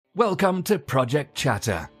Welcome to Project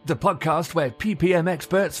Chatter, the podcast where PPM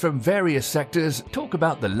experts from various sectors talk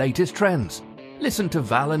about the latest trends. Listen to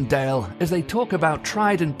Val and Dale as they talk about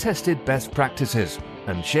tried and tested best practices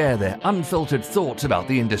and share their unfiltered thoughts about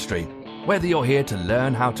the industry. Whether you're here to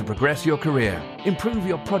learn how to progress your career, improve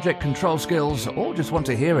your project control skills, or just want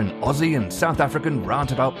to hear an Aussie and South African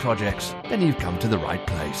rant about projects, then you've come to the right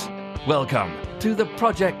place. Welcome to the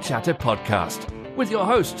Project Chatter podcast with your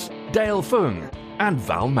hosts, Dale Fung and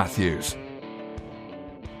Val Matthews.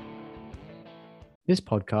 This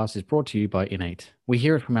podcast is brought to you by Innate. We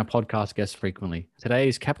hear it from our podcast guests frequently.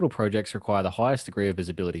 Today's capital projects require the highest degree of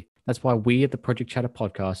visibility. That's why we at the Project Chatter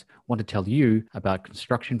podcast want to tell you about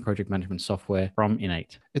construction project management software from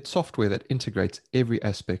Innate. It's software that integrates every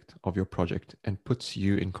aspect of your project and puts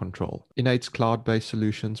you in control. Innate's cloud-based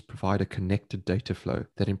solutions provide a connected data flow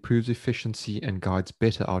that improves efficiency and guides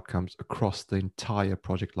better outcomes across the entire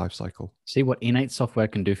project lifecycle. See what Innate software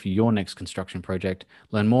can do for your next construction project.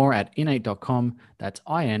 Learn more at innate.com. That's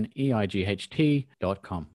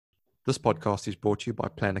INEIGHT.com. This podcast is brought to you by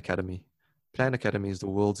Plan Academy. Plan Academy is the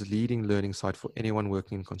world's leading learning site for anyone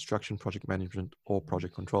working in construction project management or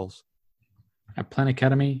project controls. At Plan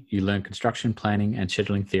Academy, you learn construction planning and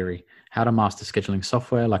scheduling theory, how to master scheduling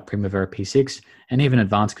software like Primavera P6, and even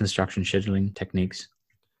advanced construction scheduling techniques.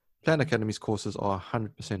 Plan Academy's courses are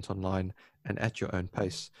 100% online and at your own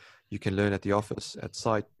pace. You can learn at the office, at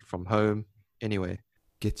site, from home, anywhere.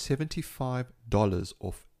 Get $75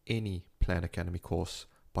 off any Plan Academy course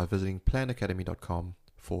by visiting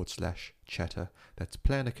planacademy.com/chatter. That's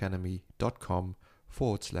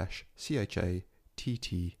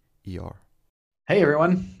planacademy.com/CHATTER. Hey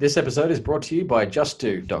everyone, this episode is brought to you by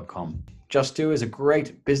JustDo.com. JustDo is a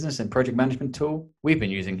great business and project management tool we've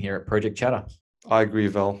been using here at Project Chatter. I agree,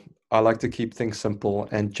 Val. I like to keep things simple,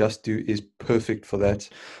 and JustDo is perfect for that.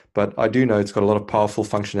 But I do know it's got a lot of powerful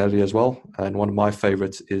functionality as well. And one of my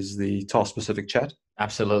favorites is the task-specific chat.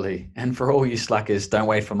 Absolutely. And for all you slackers, don't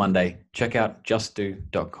wait for Monday. Check out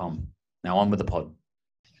JustDo.com. Now on with the pod.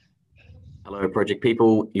 Hello, project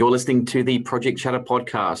people. You're listening to the Project Chatter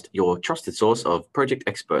podcast, your trusted source of project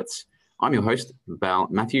experts. I'm your host, Val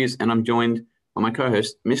Matthews, and I'm joined by my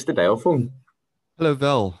co-host, Mr. Dale Fung. Hello,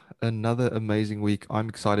 Val. Another amazing week. I'm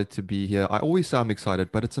excited to be here. I always say I'm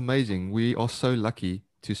excited, but it's amazing. We are so lucky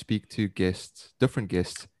to speak to guests, different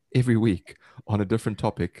guests, every week on a different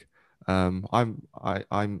topic. I'm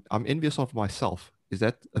envious of myself. Is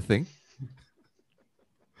that a thing?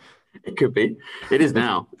 It could be. It is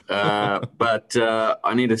now. But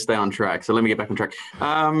I need to stay on track. So let me get back on track.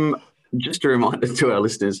 Just a reminder to our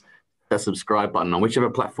listeners, that subscribe button on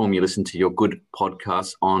whichever platform you listen to your good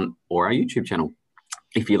podcasts on, or our YouTube channel.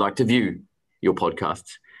 If you'd like to view your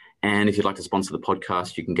podcasts, and if you'd like to sponsor the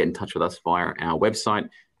podcast, you can get in touch with us via our website.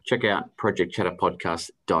 Check out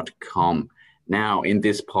projectchatterpodcast.com. Now, in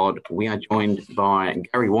this pod, we are joined by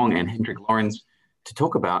Gary Wong and Hendrik Lourens to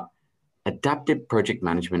talk about adaptive project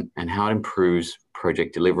management and how it improves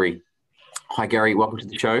project delivery. Hi, Gary. Welcome to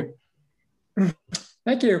the show.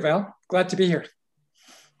 Thank you, Val. Glad to be here.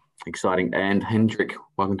 Exciting. And Hendrik,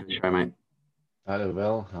 welcome to the show, mate. Hello,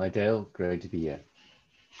 Val. Hi, Dale. Great to be here.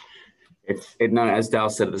 As Dale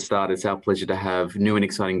said at the start, it's our pleasure to have new and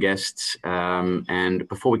exciting guests. And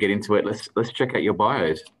before we get into it, let's check out your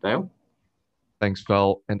bios. Dale? Thanks,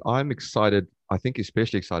 Val. And I'm excited. I think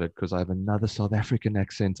especially excited because I have another South African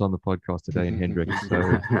accent on the podcast today in Hendrik.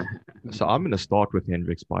 So I'm going to start with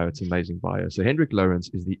Hendrik's bio. It's an amazing bio. So Hendrik Lourens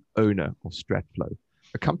is the owner of StratFlow,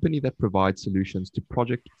 a company that provides solutions to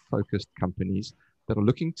project-focused companies that are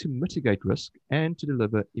looking to mitigate risk and to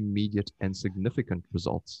deliver immediate and significant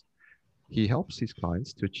results. He helps his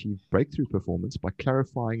clients to achieve breakthrough performance by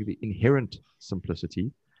clarifying the inherent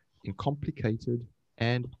simplicity in complicated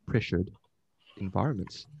and pressured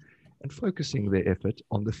environments and focusing their effort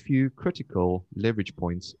on the few critical leverage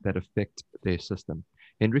points that affect their system.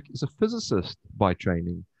 Hendrik is a physicist by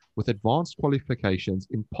training with advanced qualifications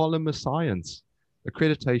in polymer science,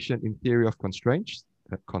 accreditation in theory of constraints,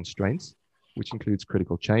 which includes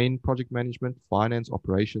critical chain project management, finance,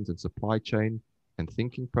 operations, and supply chain, and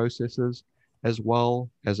thinking processes, as well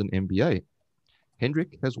as an MBA.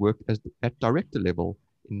 Hendrik has worked at director level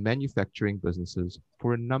in manufacturing businesses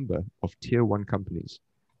for a number of tier 1 companies.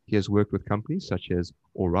 He has worked with companies such as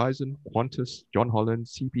Horizon, Qantas, John Holland,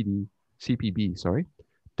 CPB,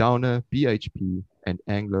 Downer, BHP, and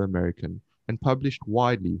Anglo American, and published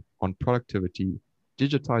widely on productivity,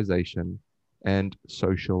 digitization, and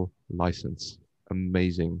social license.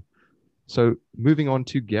 Amazing. So moving on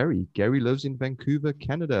to Gary. Gary lives in Vancouver,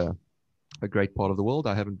 Canada, a great part of the world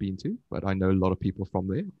I haven't been to, but I know a lot of people from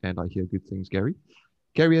there, and I hear good things, Gary.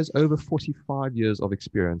 Gary has over 45 years of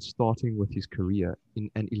experience, starting with his career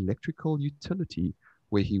in an electrical utility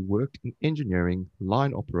where he worked in engineering,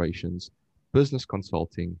 line operations, business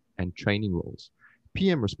consulting, and training roles.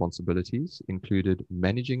 PM responsibilities included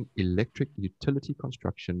managing electric utility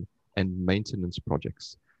construction and maintenance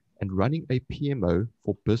projects and running a PMO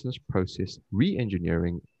for business process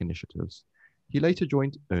re-engineering initiatives. He later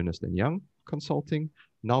joined Ernst & Young Consulting,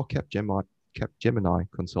 now Capgemini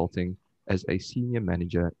Consulting, as a senior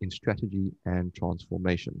manager in strategy and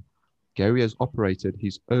transformation. Gary has operated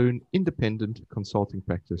his own independent consulting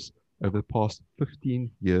practice over the past 15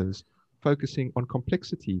 years, focusing on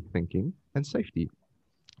complexity thinking and safety.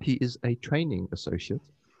 He is a training associate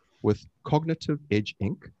with Cognitive Edge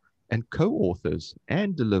Inc. and co-authors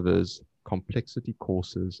and delivers complexity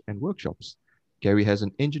courses and workshops. Gary has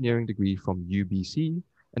an engineering degree from UBC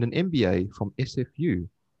and an MBA from SFU.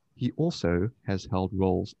 He also has held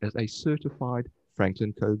roles as a certified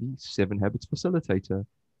Franklin Covey 7 Habits facilitator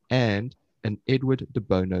and an Edward de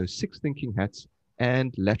Bono 6 Thinking Hats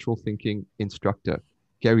and lateral thinking instructor.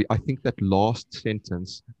 Gary, I think that last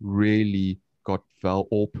sentence really got Val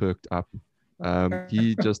all perked up.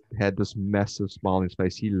 He just had this massive smile on his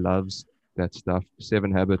face. He loves that stuff.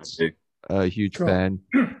 7 Habits, a huge fan.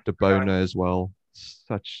 De Bono as well.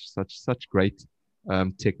 Such great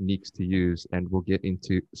techniques to use, and we'll get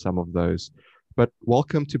into some of those. But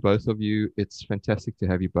welcome to both of you. It's fantastic to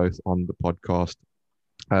have you both on the podcast.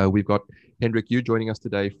 We've got Hendrik, you joining us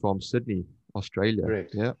today from Sydney, Australia.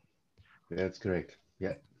 Correct. Yeah, that's correct.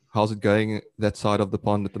 Yeah. How's it going that side of the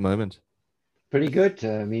pond at the moment? Pretty good.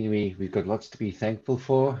 I mean, we've got lots to be thankful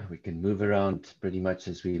for. We can move around pretty much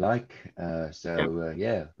as we like.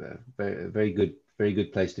 Yeah, very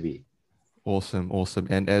good place to be. Awesome.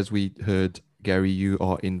 And as we heard, Gary, you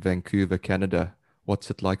are in Vancouver, Canada. What's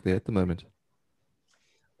it like there at the moment?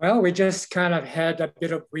 Well, we just kind of had a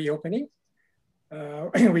bit of reopening.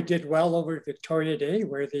 We did well over Victoria Day,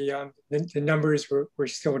 where the numbers were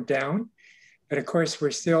still down. But of course,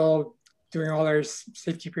 we're still doing all our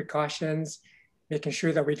safety precautions, making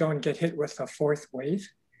sure that we don't get hit with a 4th wave.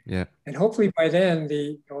 Yeah. And hopefully by then,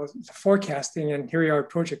 the forecasting, and here we are,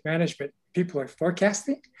 project management, people are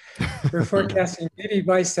forecasting. We're forecasting maybe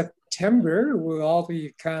by September, we'll all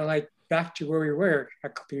be kind of like back to where we were a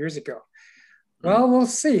couple of years ago. Well, we'll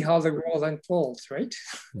see how the world unfolds, right?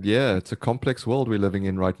 Yeah, it's a complex world we're living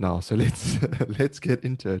in right now. So let's get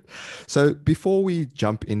into it. So before we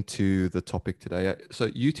jump into the topic today, so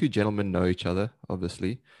you two gentlemen know each other,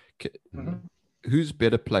 obviously. Mm-hmm. Who's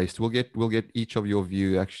better placed? We'll get each of your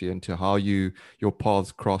view actually into how your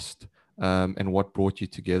paths crossed and what brought you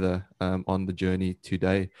together on the journey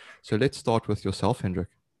today. So let's start with yourself, Hendrik.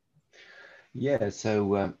 Yeah.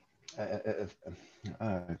 So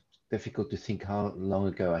difficult to think how long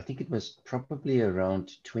ago. I think it was probably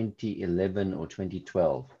around 2011 or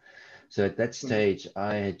 2012. So at that stage,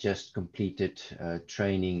 I had just completed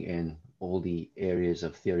training in all the areas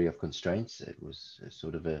of theory of constraints. It was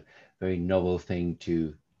sort of a very novel thing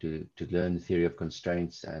to learn the theory of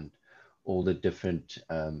constraints and all the different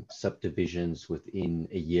subdivisions within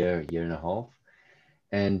a year and a half.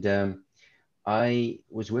 And I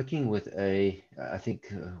was working with I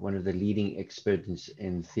think one of the leading experts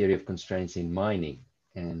in theory of constraints in mining.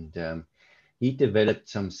 And he developed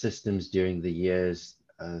some systems during the years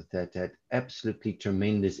that had absolutely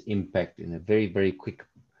tremendous impact in a very, very quick,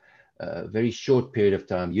 very short period of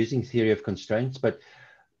time using theory of constraints, but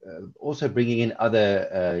also bringing in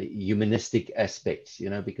other humanistic aspects,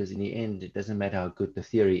 because in the end, it doesn't matter how good the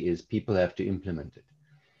theory is, people have to implement it.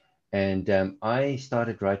 And I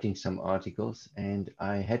started writing some articles, and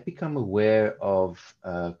I had become aware of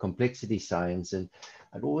complexity science. And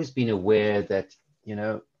I'd always been aware that,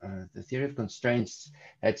 the theory of constraints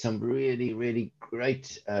had some really, really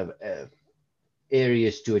great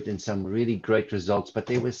areas to it and some really great results, but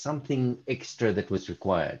there was something extra that was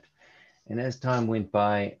required. And as time went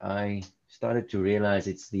by, I started to realize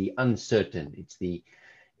it's the uncertain, it's the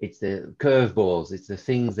curveballs, it's the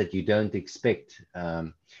things that you don't expect.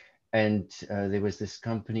 And there was this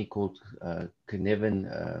company called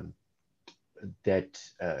Cynefin that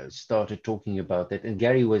started talking about that. And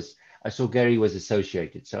I saw Gary was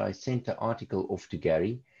associated. So I sent the article off to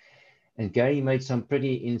Gary. And Gary made some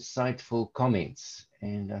pretty insightful comments.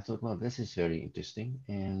 And I thought, well, this is very interesting.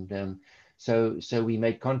 And so we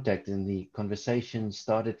made contact, and the conversation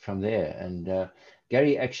started from there. And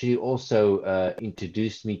Gary actually also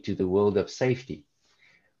introduced me to the world of safety,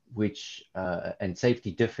 which and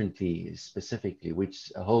safety differently specifically,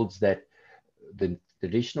 which holds that the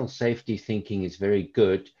traditional safety thinking is very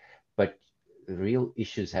good, but the real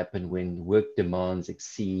issues happen when work demands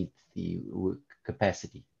exceed the work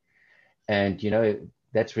capacity. And, you know,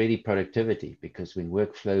 that's really productivity, because when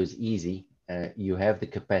work flows easy, you have the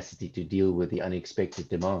capacity to deal with the unexpected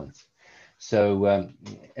demands. So,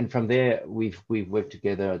 and from there, we've worked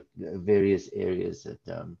together at various areas.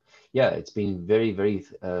 That, yeah, it's been very, very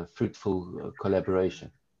fruitful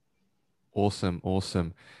collaboration. Awesome,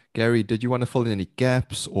 awesome. Gary, did you want to fill in any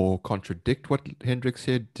gaps or contradict what Hendrik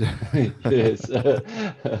said? Yes.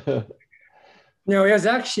 No, it was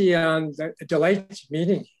actually a delight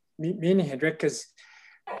meeting Hendrik, because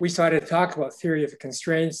we started to talk about theory of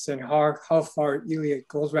constraints and how far Elia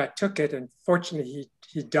Goldratt took it. And fortunately,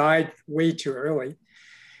 he died way too early.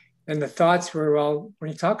 And the thoughts were, well,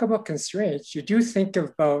 when you talk about constraints, you do think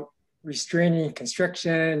about restraining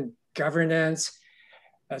constriction, governance,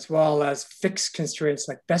 as well as fixed constraints,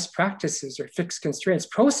 like best practices or fixed constraints.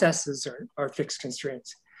 Processes are fixed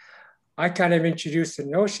constraints. I kind of introduced the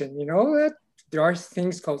notion, you know, that there are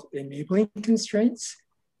things called enabling constraints.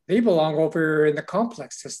 They belong over in the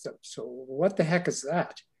complex system. So what the heck is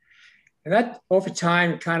that? And that over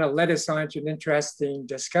time kind of led us on to an interesting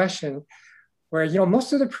discussion where, you know,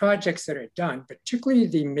 most of the projects that are done, particularly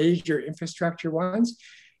the major infrastructure ones,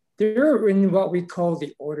 they're in what we call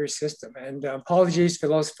the order system. And apologies for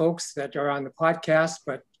those folks that are on the podcast,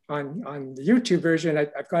 but on the YouTube version,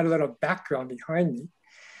 I've got a little background behind me.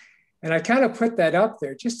 And I kind of put that up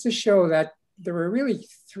there just to show that there were really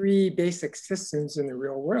three basic systems in the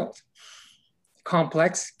real world: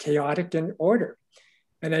 complex, chaotic, and order.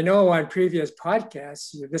 And I know on previous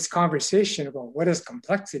podcasts, this conversation about what is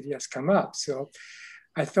complexity has come up. So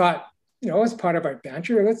I thought, you know, as part of our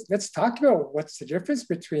banter, let's talk about what's the difference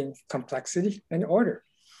between complexity and order.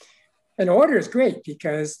 And order is great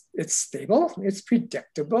because it's stable, it's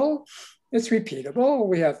predictable, it's repeatable.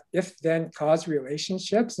 We have if-then cause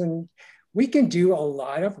relationships, and we can do a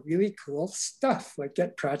lot of really cool stuff, like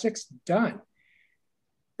get projects done.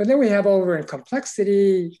 But then we have over in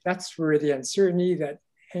complexity, that's where the uncertainty that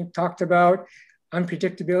Hank talked about,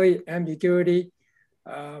 unpredictability, ambiguity.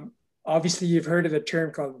 Obviously, you've heard of the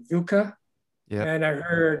term called VUCA. Yep. And I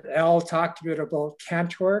heard Al talked a bit about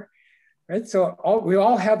Cantor, right? So we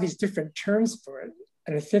all have these different terms for it.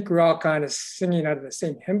 And I think we're all kind of singing out of the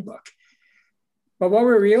same hymn book. But what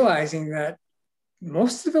we're realizing that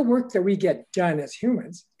most of the work that we get done as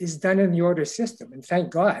humans is done in the order system. And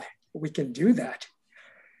thank God we can do that.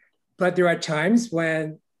 But there are times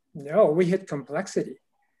when, no, we hit complexity.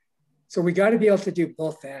 So we got to be able to do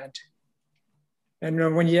both and.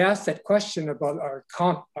 And when you ask that question about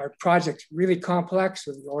our project really complex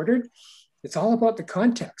or ordered, it's all about the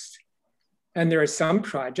context. And there are some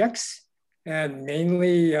projects, and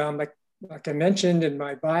mainly, like I mentioned in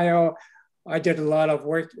my bio, I did a lot of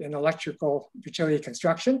work in electrical utility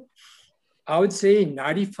construction. I would say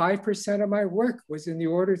 95% of my work was in the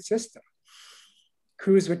ordered system.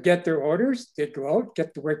 Crews would get their orders, they'd go out,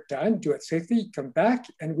 get the work done, do it safely, come back,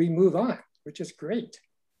 and we move on, which is great.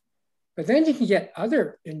 But then you can get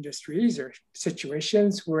other industries or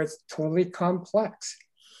situations where it's totally complex.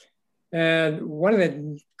 And one of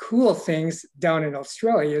the cool things down in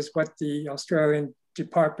Australia is what the Australian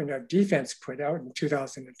Department of Defense put out in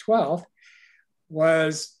 2012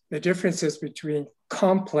 was the differences between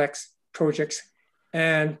complex projects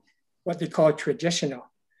and what they call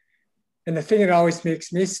traditional. And the thing that always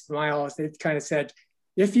makes me smile is they kind of said,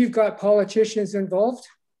 if you've got politicians involved,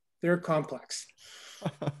 they're complex.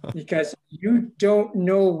 Because you don't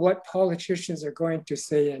know what politicians are going to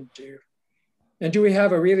say and do. And do we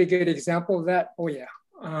have a really good example of that? Oh yeah,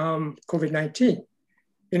 COVID-19.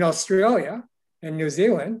 In Australia and New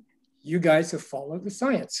Zealand, you guys have followed the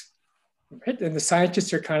science, right? And the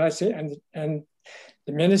scientists are kind of saying, and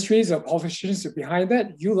the ministries of politicians are behind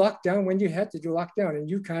that. You locked down when you had to do lockdown, and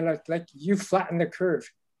you kind of like, you flatten the curve.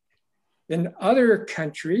 In other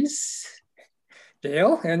countries,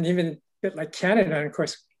 Dale, and even bit like Canada, and of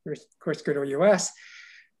course go to US,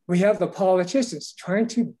 we have the politicians trying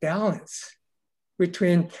to balance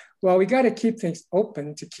between, well, we got to keep things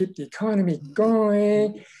open to keep the economy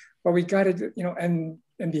going, but we got to, you know, and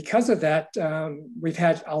because of that, we've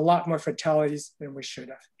had a lot more fatalities than we should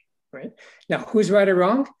have, right? Now, who's right or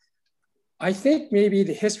wrong? I think maybe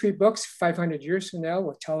the history books 500 years from now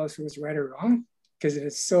will tell us who's right or wrong, because it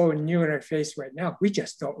is so new in our face right now. We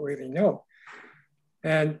just don't really know.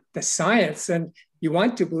 And the science, and you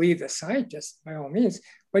want to believe the scientists by all means,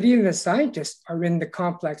 but even the scientists are in the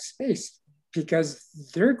complex space because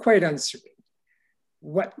they're quite uncertain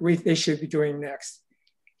what they should be doing next.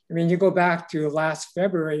 I mean, you go back to last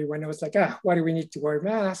February when it was like, why do we need to wear a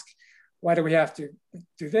mask? Why do we have to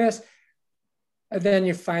do this? And then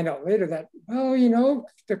you find out later that, well, you know,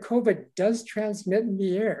 the COVID does transmit in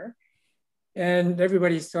the air. And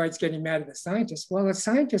everybody starts getting mad at the scientists. Well, the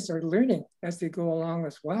scientists are learning as they go along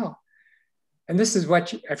as well. And this is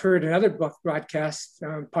what I've heard in other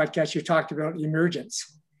podcasts you talked about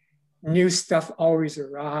emergence. New stuff always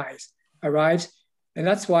arrives. And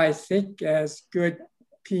that's why I think as good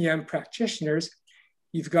PM practitioners,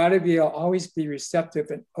 you've got to always be receptive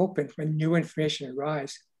and open when new information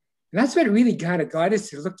arrives. And that's what really kind of got us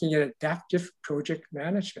to looking at adaptive project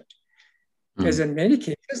management. Because in many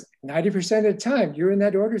cases, 90% of the time, you're in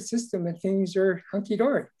that ordered system and things are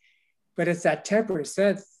hunky-dory. But it's that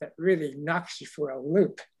 10% that really knocks you for a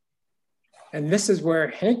loop. And this is where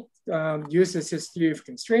Hank uses his theory of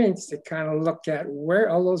constraints to kind of look at where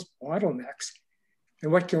are those bottlenecks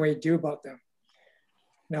and what can we do about them.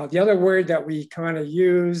 Now, the other word that we kind of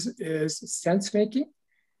use is sense making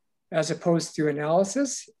as opposed to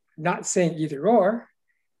analysis, not saying either or.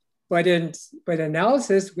 But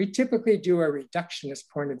analysis, we typically do a reductionist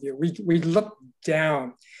point of view. We look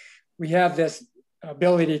down. We have this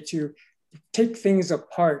ability to take things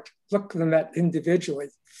apart, look them at individually,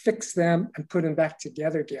 fix them, and put them back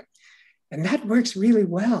together again. And that works really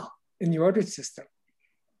well in the ordered system.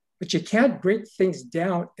 But you can't break things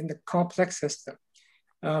down in the complex system.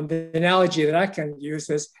 The analogy that I can use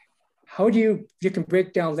is, how do you can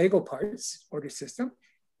break down Lego parts, ordered system,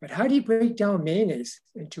 but how do you break down mayonnaise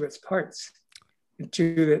into its parts,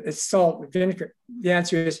 into its salt, vinegar? The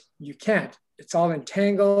answer is you can't. It's all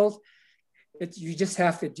entangled. You just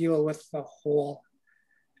have to deal with the whole.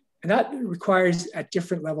 And that requires a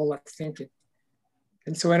different level of thinking.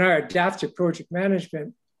 And so in our adaptive project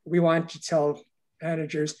management, we want to tell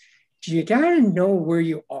managers, do you gotta know where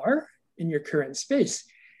you are in your current space?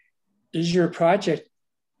 Is your project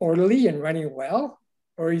orderly and running well?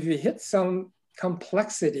 Or have you hit some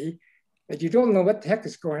complexity that you don't know what the heck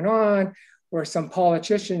is going on, or some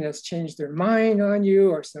politician has changed their mind on you,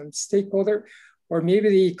 or some stakeholder, or maybe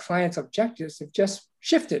the client's objectives have just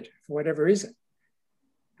shifted for whatever reason,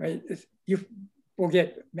 right? You will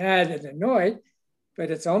get mad and annoyed, but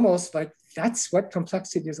it's almost like that's what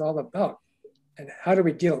complexity is all about. And how do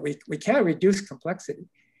we deal? We can't reduce complexity.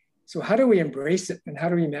 So how do we embrace it and how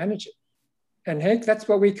do we manage it? And Hank, that's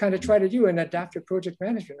what we kind of try to do in adaptive project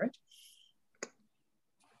management, right?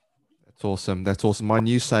 That's awesome. That's awesome. My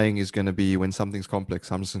new saying is going to be, when something's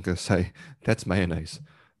complex, I'm just going to say, that's mayonnaise.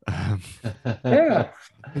 Yeah.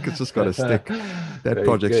 I think it's just got to stick. That Very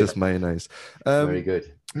project's good. just mayonnaise. Very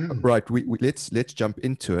good. Right. Let's jump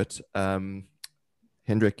into it.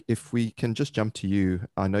 Hendrik, if we can just jump to you.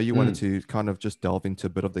 I know you wanted to kind of just delve into a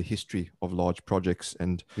bit of the history of large projects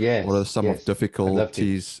and what are some of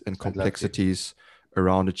difficulties and complexities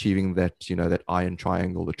around achieving that, that iron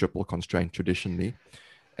triangle, the triple constraint traditionally,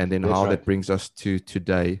 and then how that brings us to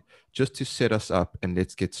today, just to set us up, and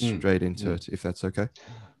let's get straight into it, if that's okay.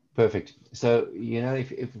 Perfect. So,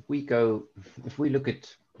 if we look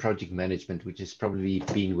at project management, which has probably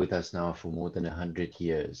been with us now for more than 100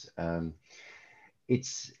 years,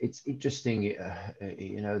 it's interesting.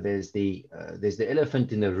 There's the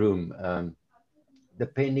elephant in the room.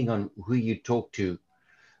 Depending on who you talk to,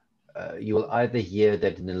 you will either hear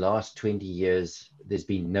that in the last 20 years there's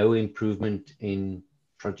been no improvement in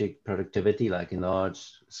project productivity, like in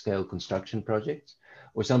large scale construction projects,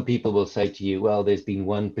 or some people will say to you, well, there's been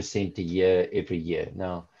 1% a year every year.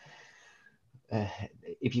 Now,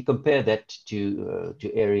 if you compare that to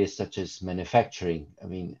areas such as manufacturing, I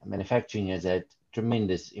mean, manufacturing has had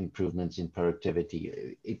tremendous improvements in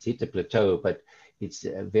productivity. It's hit a plateau, but it's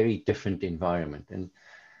a very different environment. And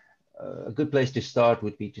a good place to start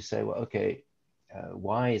would be to say, well, okay,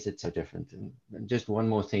 why is it so different? And just one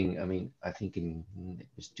more thing. I mean, I think it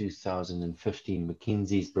was 2015,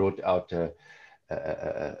 McKinsey's brought out a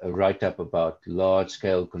write-up about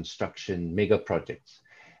large-scale construction mega projects.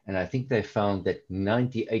 And I think they found that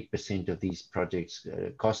 98% of these projects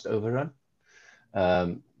cost overrun.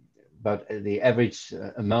 But the average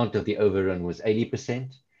amount of the overrun was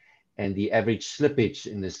 80%, and the average slippage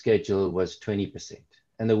in the schedule was 20%.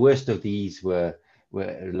 And the worst of these were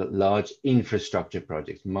large infrastructure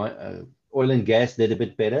projects. Oil and gas did a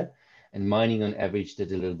bit better, and mining on average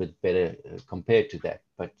did a little bit better compared to that.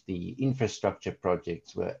 But the infrastructure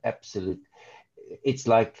projects were absolute. It's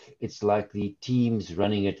like the teams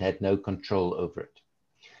running it had no control over it.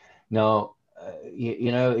 Now,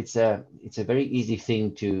 it's a very easy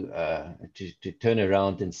thing to turn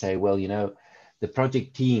around and say, well, the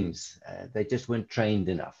project teams, they just weren't trained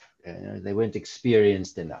enough. They weren't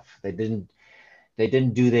experienced enough. They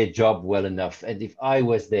didn't do their job well enough. And if I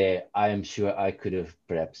was there, I am sure I could have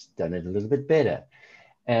perhaps done it a little bit better.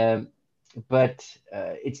 But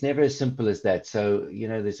it's never as simple as that. So,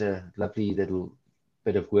 there's a lovely little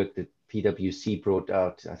bit of work that PwC brought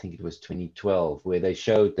out, I think it was 2012, where they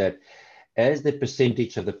showed that as the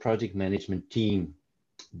percentage of the project management team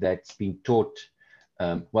that's been taught,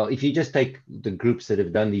 well, if you just take the groups that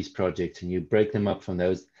have done these projects and you break them up from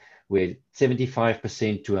those, where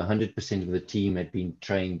 75% to 100% of the team had been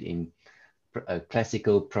trained in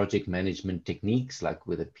classical project management techniques, like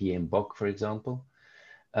with a PMBOK, for example,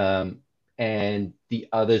 and the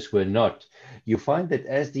others were not. You find that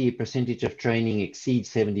as the percentage of training exceeds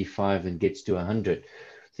 75 and gets to 100,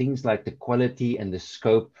 things like the quality and the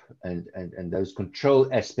scope and those control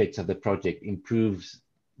aspects of the project improves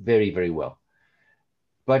very, very well.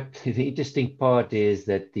 But the interesting part is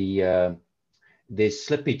that there's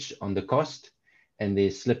slippage on the cost, and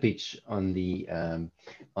there's slippage on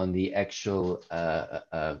the actual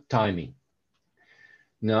timing.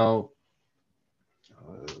 Now,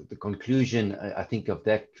 the conclusion, I think, of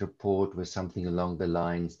that report was something along the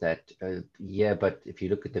lines that, yeah, but if you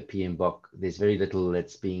look at the PMBOK, there's very little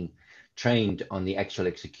that's being trained on the actual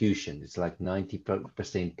execution. It's like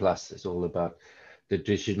 90% plus. It's all about the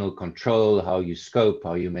traditional control, how you scope,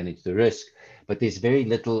 how you manage the risk, but there's very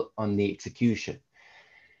little on the execution.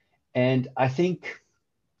 And I think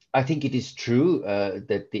it is true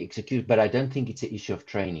that the execution, but I don't think it's an issue of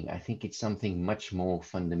training. I think it's something much more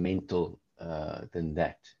fundamental than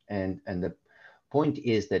that. And the point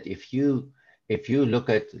is that if you look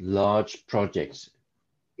at large projects,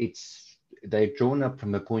 they're drawn up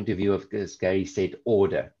from a point of view of, as Gary said,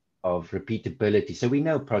 order, of repeatability. So we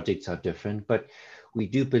know projects are different, but we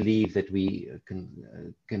do believe that we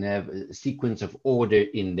can have a sequence of order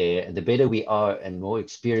in there. And the better we are and more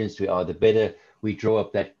experienced we are, the better we draw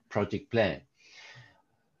up that project plan.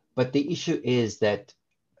 But the issue is that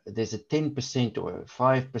there's a 10% or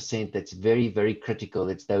 5% that's very, very critical.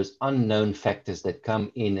 It's those unknown factors that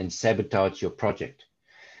come in and sabotage your project.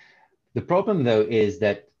 The problem, though, is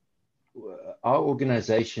that our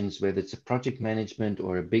organizations, whether it's a project management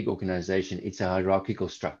or a big organization, it's a hierarchical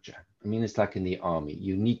structure. I mean, it's like in the army.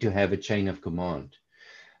 You need to have a chain of command.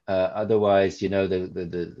 Otherwise, you know,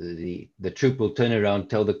 the troop will turn around,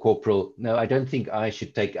 tell the corporal, no, I don't think I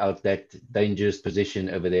should take out that dangerous position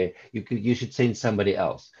over there. You should send somebody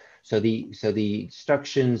else. So the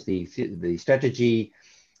instructions, the strategy,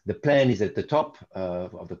 the plan is at the top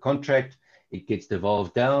of the contract. It gets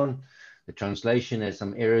devolved down. The translation has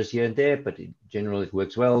some errors here and there, but in general, it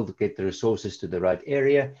works well to get the resources to the right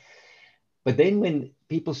area. But then when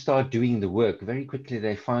people start doing the work, very quickly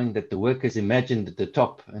they find that the work is imagined at the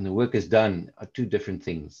top and the work is done are two different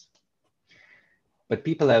things. But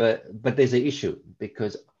but there's an issue,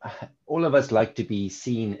 because all of us like to be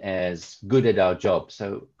seen as good at our job.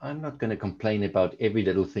 So I'm not going to complain about every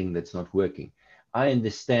little thing that's not working. I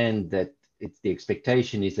understand that the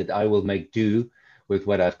expectation is that I will make do with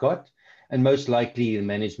what I've got. And most likely the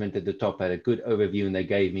management at the top had a good overview and they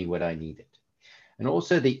gave me what I needed. And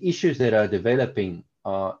also the issues that are developing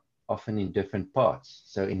are often in different parts.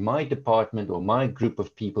 So in my department or my group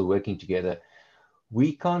of people working together,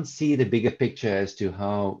 we can't see the bigger picture as to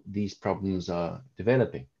how these problems are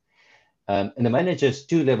developing. And the managers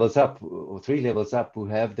 2 levels up or 3 levels up who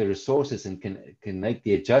have the resources and can make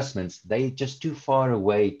the adjustments, they're just too far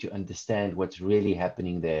away to understand what's really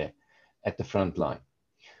happening there at the front line.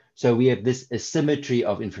 So we have this asymmetry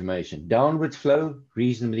of information. Downward flow,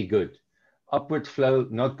 reasonably good. Upward flow,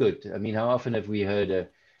 not good. I mean, how often have we heard a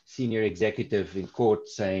senior executive in court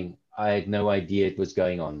saying, I had no idea it was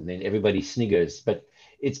going on? And then everybody sniggers, but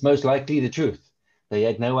it's most likely the truth. They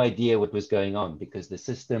had no idea what was going on because the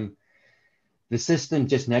system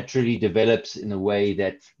just naturally develops in a way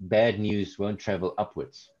that bad news won't travel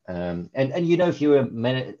upwards. And you know, if you're a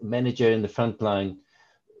manager in the front line,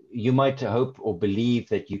 you might hope or believe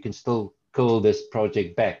that you can still call this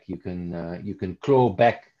project back. You can claw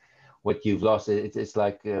back what you've lost. It's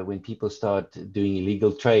like when people start doing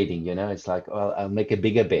illegal trading, you know, it's like, well, I'll make a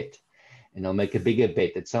bigger bet and I'll make a bigger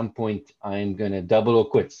bet. At some point, I'm going to double or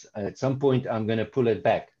quits. At some point, I'm going to pull it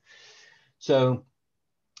back. So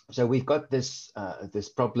we've got this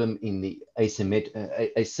problem in the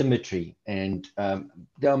asymmetry, and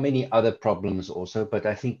there are many other problems also, but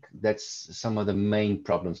I think that's some of the main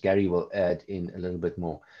problems. Gary will add in a little bit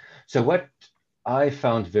more. So what I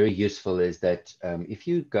found very useful is that if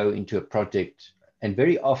you go into a project, and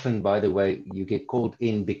very often, by the way, you get called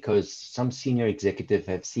in because some senior executive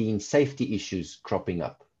have seen safety issues cropping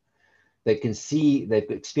up. They can see,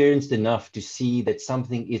 they've experienced enough to see that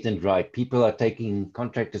something isn't right.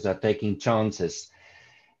 Contractors are taking chances.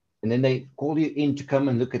 And then they call you in to come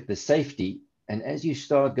and look at the safety. And as you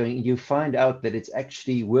start going, you find out that it's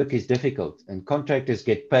actually work is difficult and contractors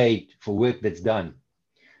get paid for work that's done.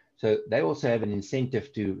 So they also have an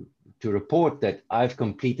incentive to report that I've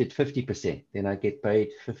completed 50%, then I get paid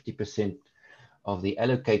 50% of the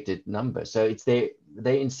allocated number. So it's they're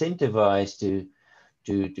incentivized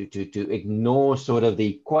to ignore sort of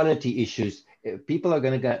the quality issues. People are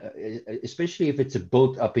going to go, especially if it's a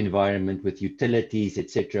built-up environment with utilities,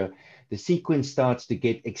 etc. The sequence starts to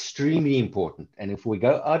get extremely important, and if we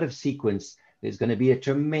go out of sequence, there's going to be a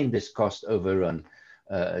tremendous cost overrun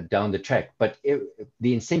down the track. But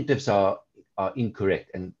the incentives are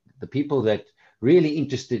incorrect, and the people that really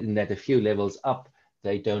interested in that a few levels up,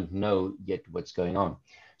 they don't know yet what's going on.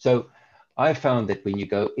 So I found that when you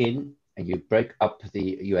go in and you break up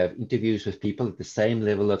you have interviews with people at the same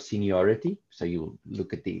level of seniority. So you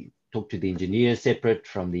talk to the engineers separate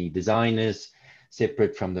from the designers,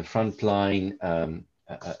 separate from the frontline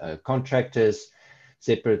contractors,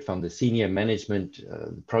 separate from the senior management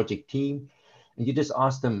project team. And you just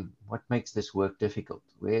ask them, what makes this work difficult?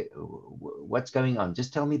 What's going on?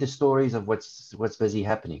 Just tell me the stories of what's busy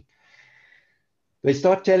happening. They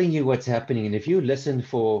start telling you what's happening. And if you listen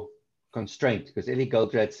for constraint, because Eli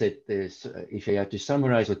Goldratt said this, if you have to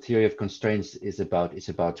summarize what theory of constraints is about, it's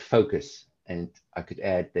about focus. And I could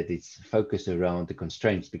add that it's focus around the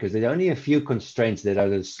constraints, because there are only a few constraints that are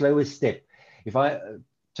the slowest step. If I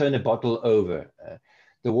turn a bottle over,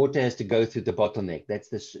 the water has to go through the bottleneck. That's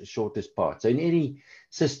the shortest part. So in any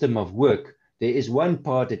system of work, there is one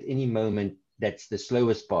part at any moment that's the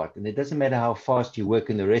slowest part. And it doesn't matter how fast you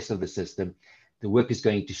work in the rest of the system, the work is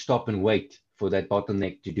going to stop and wait for that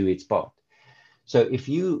bottleneck to do its part. So if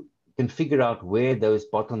you can figure out where those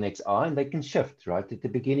bottlenecks are, and they can shift, right? At the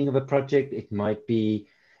beginning of a project, it might be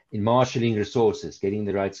in marshalling resources, getting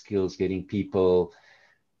the right skills, getting people.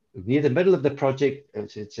 Near the middle of the project,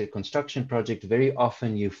 it's a construction project, very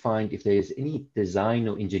often you find if there's any design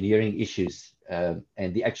or engineering issues and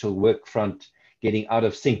the actual work front getting out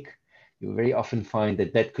of sync, you very often find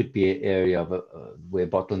that that could be an area of where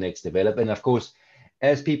bottlenecks develop. And of course,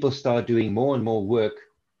 as people start doing more and more work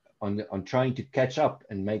on trying to catch up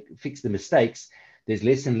and fix the mistakes, there's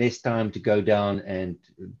less and less time to go down and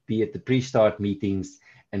be at the pre-start meetings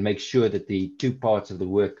and make sure that the two parts of the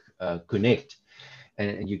work connect.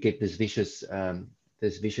 And you get this vicious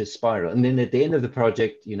spiral. And then at the end of the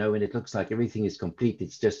project, you know, when it looks like everything is complete,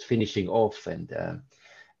 it's just finishing off and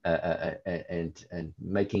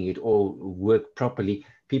making it all work properly.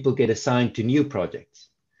 People get assigned to new projects,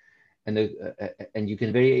 and you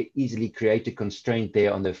can very easily create a constraint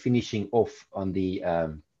there on the finishing off on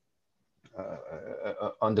the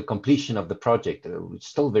completion of the project. It's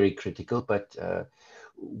still very critical, but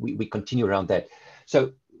we continue around that.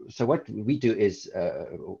 So what we do is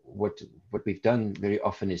what we've done very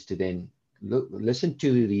often is to then listen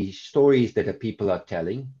to the stories that the people are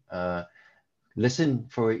telling, listen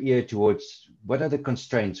for an ear towards what are the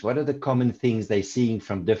constraints, what are the common things they're seeing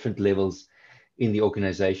from different levels in the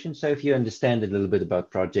organization. So if you understand a little bit about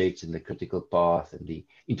projects and the critical path and the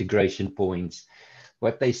integration points,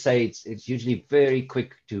 what they say, it's usually very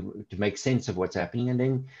quick to make sense of what's happening. And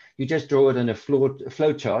then you just draw it on a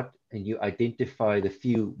flow chart and you identify the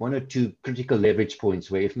one or two critical leverage points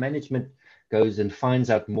where if management goes and finds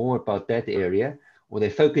out more about that area, or they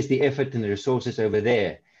focus the effort and the resources over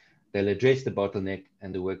there, they'll address the bottleneck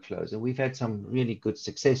and the workflows. And we've had some really good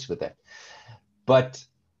success with that. But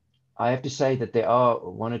I have to say that there are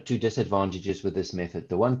one or two disadvantages with this method.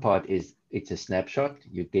 The one part is it's a snapshot.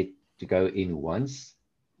 You get to go in once.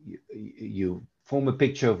 You form a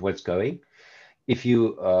picture of what's going. If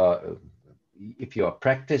you are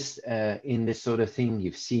practiced in this sort of thing,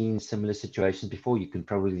 you've seen similar situations before, you can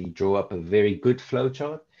probably draw up a very good flow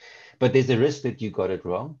chart, but there's a risk that you got it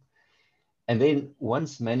wrong. And then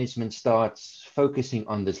once management starts focusing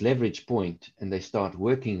on this leverage point and they start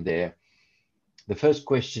working there, the first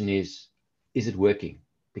question is it working?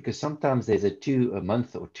 Because sometimes there's a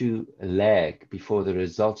month or two lag before the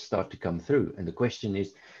results start to come through. And the question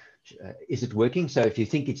is it working? So if you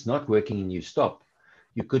think it's not working and you stop,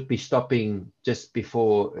 you could be stopping just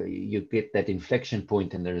before you get that inflection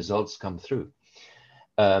point and the results come through.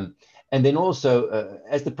 And then also,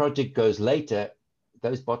 as the project goes later,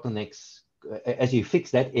 those bottlenecks, as you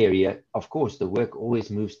fix that area, of course, the work always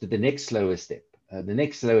moves to the next slower step. The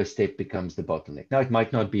next slower step becomes the bottleneck. Now, it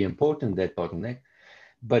might not be important, that bottleneck,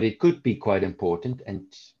 but it could be quite important.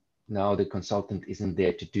 And now the consultant isn't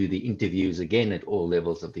there to do the interviews again at all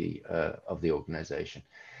levels of the organization.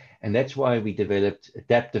 And that's why we developed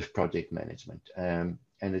adaptive project management and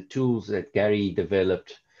the tools that Gary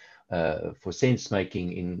developed for sense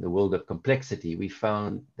making in the world of complexity. We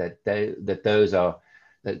found that those are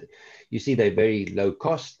You see, they're very low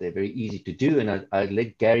cost, they're very easy to do, and I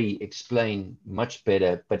let Gary explain much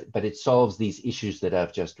better, but it solves these issues that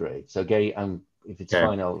I've just raised. So Gary, if it's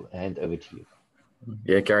fine, I'll hand over to you.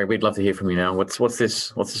 Yeah, Gary, we'd love to hear from you now. What's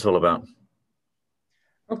this all about?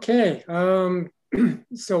 Okay,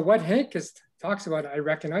 so what Hank talks about, I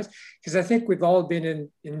recognize, because I think we've all been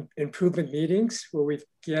in improvement meetings where we've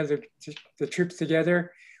gathered the troops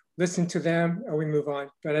together, listen to them, and we move on.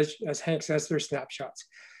 But as Hank says, they're snapshots.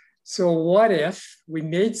 So what if we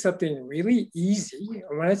made something really easy?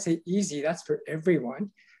 And when I say easy, that's for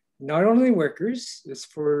everyone, not only workers, it's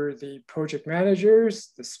for the project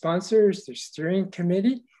managers, the sponsors, the steering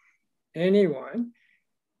committee, anyone.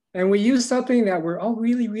 And we use something that we're all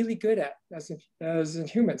really, really good at as in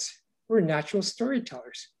humans. We're natural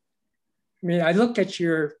storytellers. I mean, I look at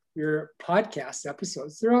your podcast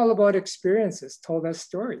episodes, they're all about experiences told as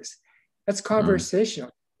stories. That's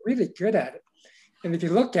conversational, really good at it. And if you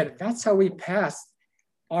look at it, that's how we pass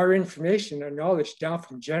our information and knowledge down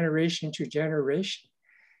from generation to generation.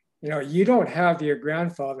 You know, you don't have your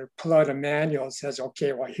grandfather pull out a manual and says,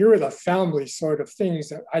 okay, well, here are the family sort of things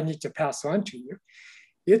that I need to pass on to you.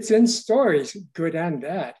 It's in stories, good and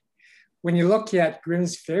bad. When you look at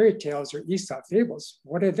Grimm's fairy tales or Aesop fables,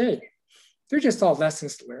 what are they? They're just all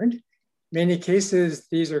lessons learned. In many cases,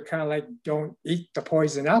 these are kind of like don't eat the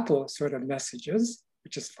poison apple sort of messages,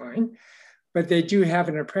 which is fine, but they do have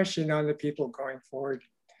an impression on the people going forward.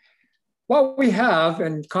 What we have,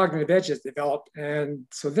 and Cognitive Edge has developed, and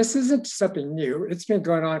so this isn't something new. It's been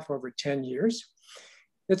going on for over 10 years.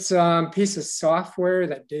 It's a piece of software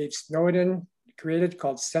that Dave Snowden created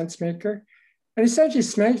called SenseMaker. And essentially,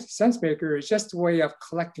 SenseMaker is just a way of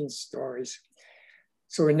collecting stories.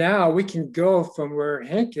 So now we can go from where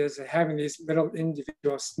Hank is and having these little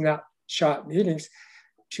individual snapshot meetings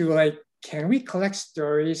to like, can we collect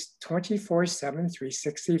stories 24/7,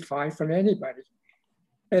 365 from anybody?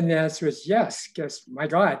 And the answer is yes, because my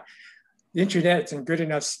God, the internet's in good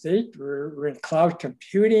enough state. We're in cloud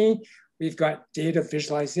computing. We've got data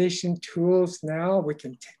visualization tools now. We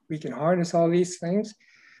can harness all these things.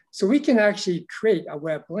 So we can actually create a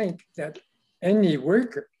web link that any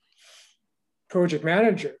worker, project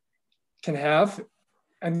manager can have,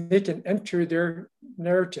 and they can enter their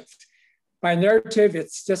narrative. By narrative,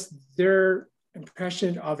 it's just their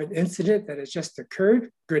impression of an incident that has just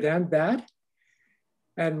occurred, good and bad.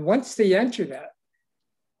 And once they enter that,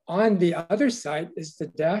 on the other side is the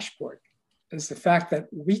dashboard, is the fact that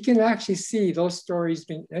we can actually see those stories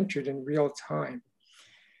being entered in real time.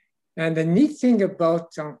 And the neat thing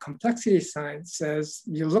about complexity science is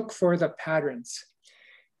you look for the patterns.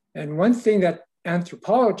 And one thing that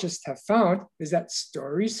anthropologists have found is that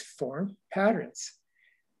stories form patterns.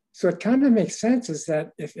 So it kind of makes sense is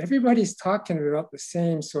that if everybody's talking about the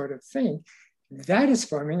same sort of thing, that is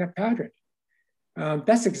forming a pattern.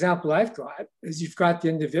 Best example I've got is you've got the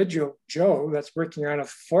individual, Joe, that's working on a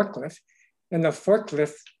forklift, and the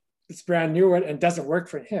forklift is brand new and doesn't work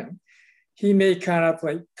for him. He may kind of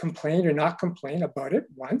like complain or not complain about it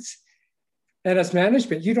once. And as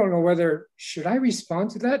management, you don't know whether should I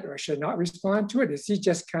respond to that or should I not respond to it? Is he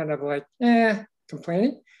just kind of like,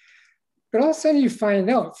 complaining? But all of a sudden you find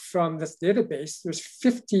out from this database, there's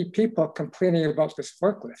 50 people complaining about this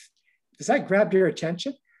forklift. Does that grab your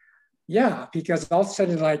attention? Yeah, because all of a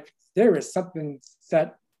sudden, like there is something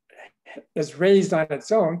that is raised on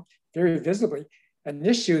its own, very visibly, an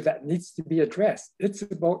issue that needs to be addressed. It's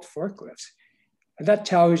about forklifts. And that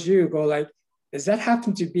tells you, go like, does that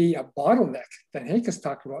happen to be a bottleneck that Hank is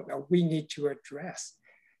talking about that we need to address?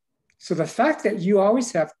 So the fact that you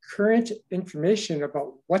always have current information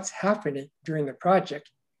about what's happening during the project,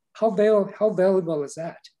 how valuable is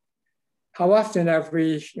that? How often have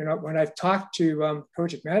we, when I've talked to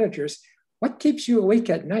project managers, what keeps you awake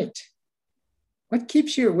at night? What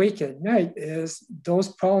keeps you awake at night is those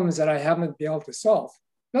problems that I haven't been able to solve.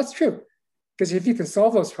 That's true, because if you can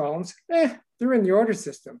solve those problems, they're in the order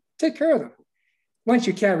system. Take care of them. Once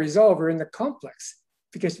you can't resolve, they're in the complex,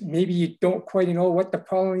 because maybe you don't quite know what the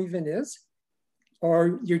problem even is,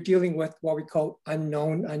 or you're dealing with what we call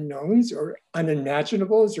unknown unknowns or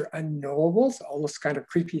unimaginables or unknowables, all those kind of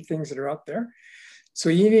creepy things that are out there. So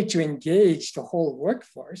you need to engage the whole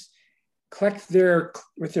workforce, with their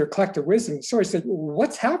collective wisdom. So I said,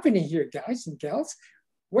 what's happening here, guys and gals?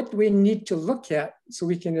 What do we need to look at so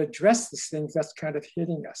we can address these things that's kind of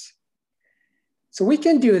hitting us? So we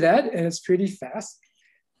can do that, and it's pretty fast.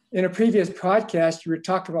 In a previous podcast, you were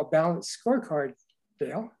talking about balanced scorecard,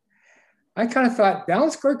 Dale. I kind of thought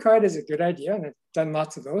balanced scorecard is a good idea, and I've done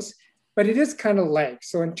lots of those, but it is kind of lag.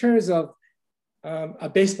 So in terms of a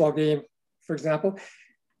baseball game, for example,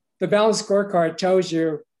 The balanced scorecard tells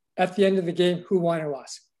you at the end of the game who won or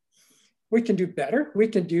lost. We can do better. We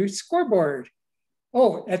can do scoreboard.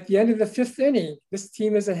 Oh, at the end of the 5th inning, this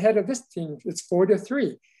team is ahead of this team. It's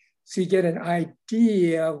 4-3. So you get an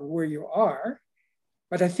idea of where you are.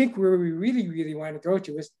 But I think where we really, really want to go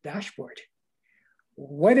to is dashboard.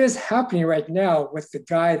 What is happening right now with the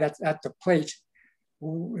guy that's at the plate?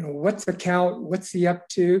 What's the count? What's he up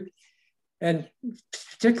to? And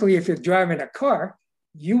particularly if you're driving a car,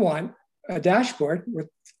 you want a dashboard with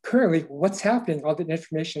currently what's happening, all the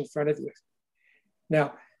information in front of you.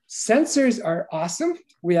 Now, sensors are awesome.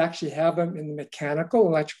 We actually have them in the mechanical,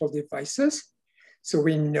 electrical devices. So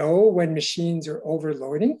we know when machines are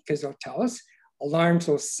overloading because they'll tell us. Alarms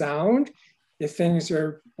will sound if things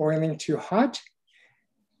are boiling too hot.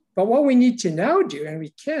 But what we need to now do, and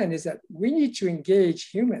we can, is that we need to engage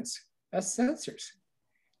humans as sensors.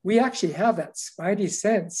 We actually have that spidey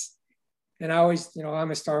sense. And I always, I'm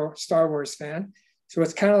a Star Wars fan. So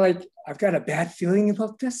it's kind of like, I've got a bad feeling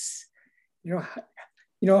about this.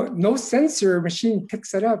 No sensor machine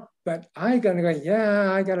picks it up, but I'm going to go,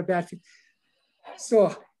 yeah, I got a bad feeling.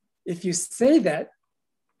 So if you say that,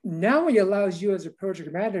 now it allows you as a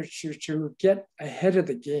project manager to get ahead of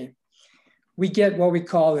the game. We get what we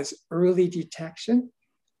call this early detection.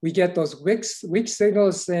 We get those weak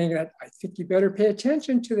signals saying that I think you better pay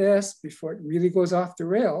attention to this before it really goes off the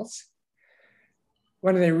rails.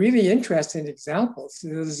 One of the really interesting examples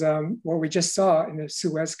is what we just saw in the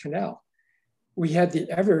Suez Canal. We had the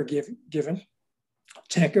Ever Given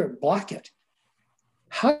tanker block it.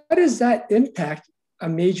 How does that impact a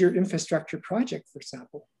major infrastructure project, for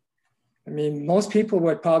example? I mean, most people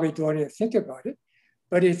would probably don't even think about it.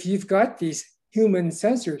 But if you've got these human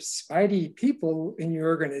sensors, spidey people in your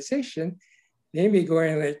organization, they may be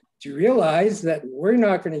going like, do you realize that we're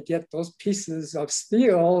not going to get those pieces of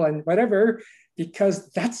steel and whatever,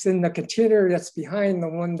 because that's in the container that's behind the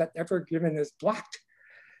one that Ever Given is blocked?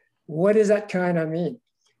 What does that kind of mean?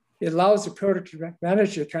 It allows the project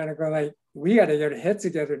manager to kind of go like, we got to get our heads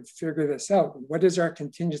together and figure this out. What is our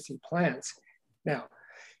contingency plans? Now,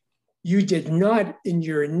 you did not in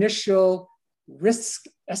your initial risk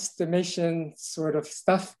estimation sort of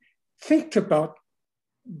stuff think about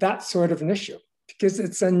that sort of an issue because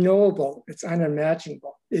it's unknowable, it's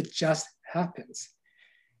unimaginable. It just happens.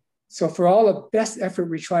 So for all the best effort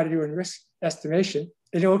we try to do in risk estimation,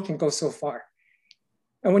 it only can go so far.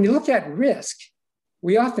 And when you look at risk,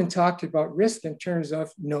 we often talk about risk in terms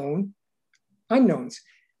of known unknowns.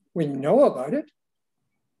 We know about it,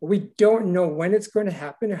 but we don't know when it's going to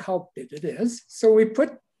happen or how big it is. So we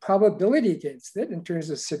put probability against it in terms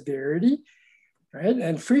of severity, right,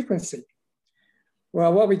 and frequency.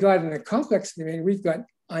 Well, what we got in the complex domain, we've got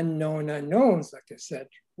unknown unknowns, like I said.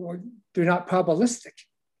 Well, they're not probabilistic.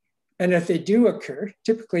 And if they do occur,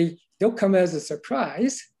 typically they'll come as a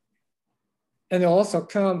surprise, and they'll also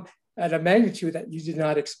come at a magnitude that you did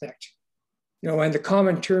not expect. And the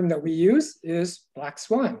common term that we use is black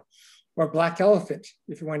swan or black elephant,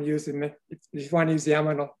 if you want to use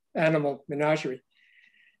the animal menagerie.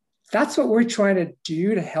 That's what we're trying to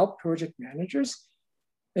do to help project managers.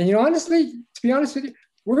 And honestly, to be honest with you,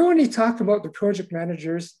 we're only talking about the project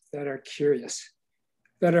managers that are curious,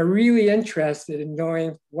 that are really interested in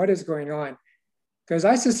knowing what is going on. Because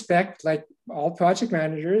I suspect, like all project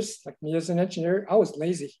managers, like me as an engineer, I was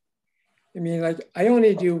lazy. I mean, like I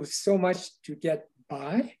only do so much to get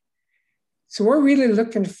by. So we're really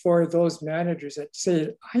looking for those managers that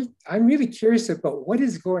say, I'm really curious about what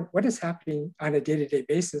is happening on a day-to-day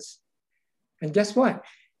basis. And guess what?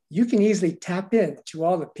 You can easily tap into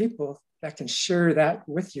all the people that can share that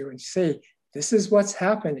with you and say, this is what's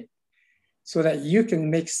happening, so that you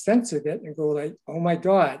can make sense of it and go like, oh my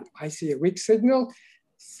God, I see a weak signal.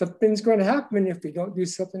 Something's going to happen if we don't do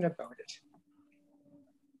something about it.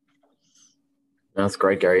 That's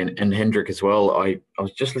great, Gary. And Hendrik as well. I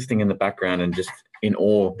was just listening in the background and just in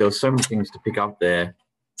awe. There were so many things to pick up there.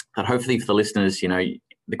 And hopefully for the listeners,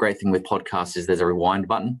 the great thing with podcasts is there's a rewind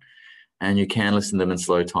button and you can listen to them in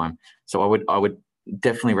slow time. So I would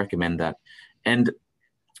definitely recommend that. And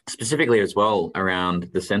specifically as well around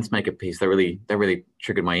the sense maker piece, that really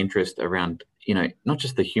triggered my interest around, not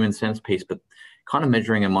just the human sense piece, but kind of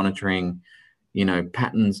measuring and monitoring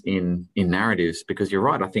patterns in narratives, because you're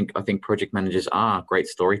right. I think project managers are great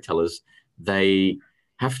storytellers. They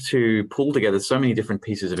have to pull together so many different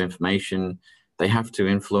pieces of information. They have to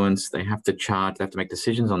influence, they have to chart, they have to make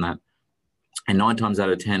decisions on that. And 9 times out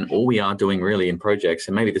of 10, all we are doing really in projects,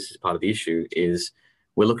 and maybe this is part of the issue, is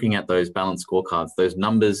we're looking at those balanced scorecards, those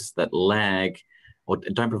numbers that lag or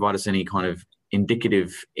don't provide us any kind of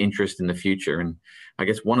indicative interest in the future. And I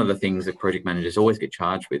guess one of the things that project managers always get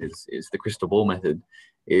charged with is the crystal ball method.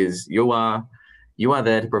 Is you are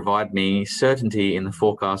there to provide me certainty in the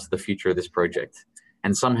forecast of the future of this project.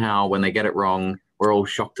 And somehow when they get it wrong, we're all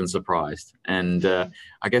shocked and surprised. And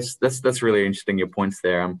I guess that's really interesting, your points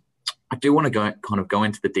there. I do want to go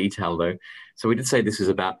into the detail though. So we did say this is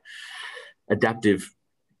about adaptive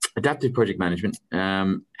project management.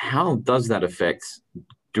 How does that affect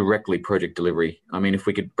directly project delivery? I mean, if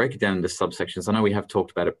we could break it down into subsections, I know we have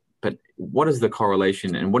talked about it, but what is the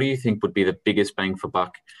correlation, and what do you think would be the biggest bang for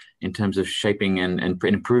buck in terms of shaping and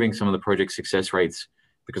improving some of the project success rates?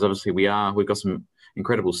 Because obviously we've got some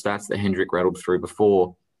incredible stats that Hendrik rattled through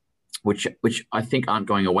before, which I think aren't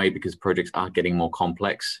going away because projects are getting more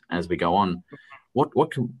complex as we go on.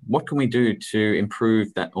 What can we do to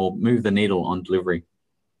improve that or move the needle on delivery?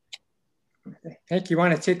 Hank, you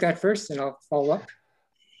want to take that first, and I'll follow up.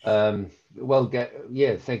 Well,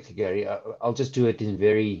 yeah, thank you, Gary. I'll just do it in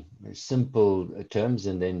very simple terms,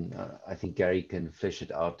 and then I think Gary can flesh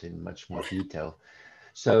it out in much more detail.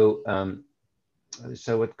 So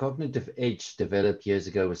what Cognitive Edge developed years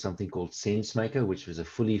ago was something called SenseMaker, which was a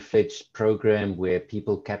fully fledged program where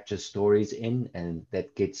people capture stories in, and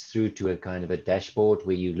that gets through to a kind of a dashboard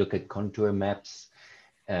where you look at contour maps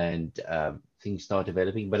and things start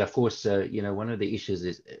developing. But of course, one of the issues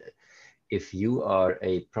is if you are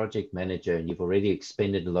a project manager and you've already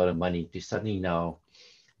expended a lot of money, to suddenly now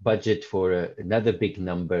budget for another big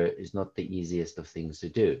number is not the easiest of things to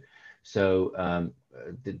do. So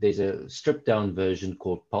there's a stripped down version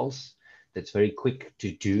called Pulse that's very quick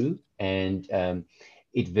to do, and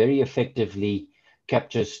it very effectively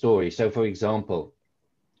captures stories. So for example,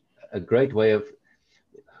 a great way of,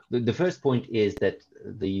 the first point is that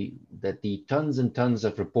the tons and tons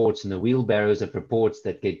of reports and the wheelbarrows of reports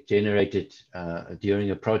that get generated during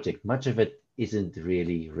a project, much of it isn't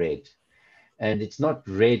really read. And it's not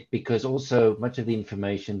read because also much of the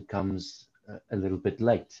information comes a little bit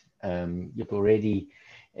late. You've already,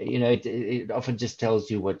 it often just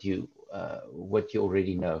tells you what you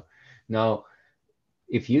already know. Now,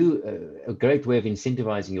 if a great way of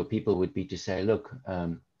incentivizing your people would be to say, look,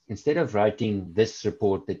 instead of writing this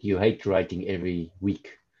report that you hate writing every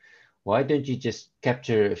week, why don't you just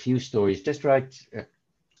capture a few stories, just write a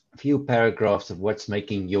few paragraphs of what's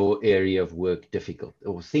making your area of work difficult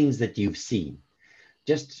or things that you've seen.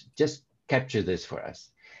 Just capture this for us.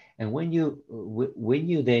 And when you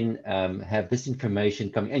then have this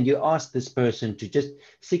information coming, and you ask this person to just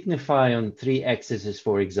signify on 3 axes,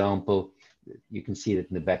 for example, you can see that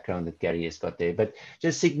in the background that Gary has got there, but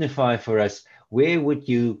just signify for us, where would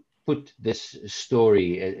you put this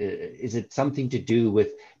story? Is it something to do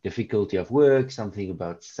with difficulty of work, something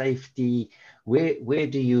about safety? Where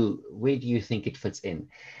do you think it fits in?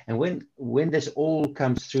 And when this all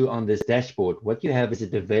comes through on this dashboard, what you have is a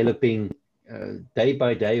developing day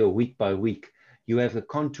by day or week by week. You have a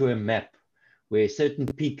contour map where certain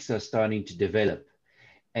peaks are starting to develop,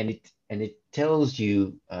 and it tells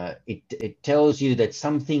you it tells you that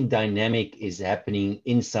something dynamic is happening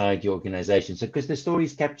inside your organization. So because the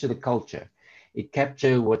stories capture the culture, it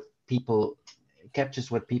captures what people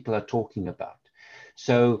are talking about.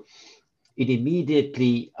 So it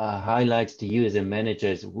immediately highlights to you as a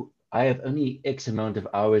manager, I have only X amount of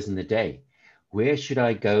hours in the day. Where should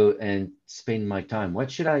I go and spend my time? What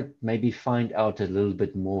should I maybe find out a little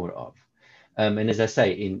bit more of? And as I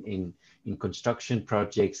say, in construction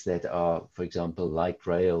projects that are, for example, light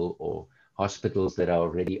rail, or hospitals that are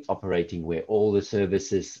already operating where all the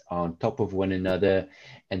services are on top of one another,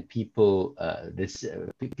 and people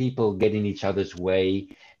get in each other's way,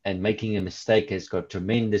 and making a mistake has got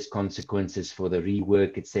tremendous consequences for the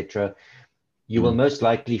rework, etc. You will most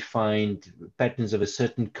likely find patterns of a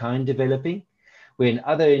certain kind developing, where in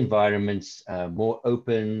other environments, more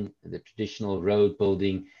open, the traditional road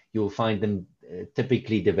building, you'll find them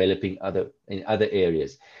typically developing in other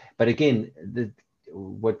areas. But again,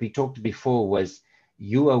 what we talked before was,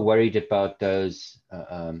 you are worried about those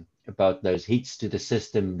hits to the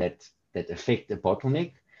system that affect the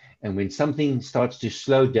bottleneck. And when something starts to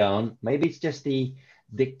slow down, maybe it's just the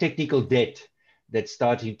technical debt that's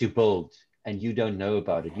starting to build and you don't know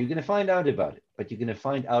about it. You're going to find out about it, but you're going to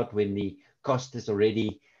find out when the cost is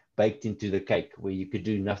already baked into the cake, where you could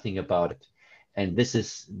do nothing about it. And this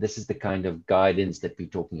is the kind of guidance that we're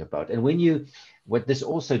talking about. And what this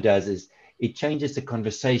also does is it changes the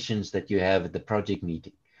conversations that you have at the project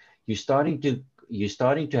meeting. You're starting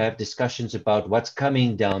to have discussions about what's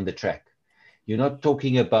coming down the track. You're not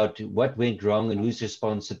talking about what went wrong and who's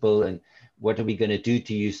responsible and what are we going to do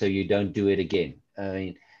to you so you don't do it again. I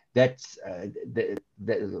mean, that's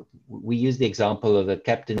we use the example of the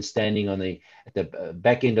captain standing on at the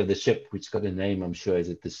back end of the ship, which got a name, I'm sure. Is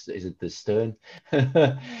it the stern?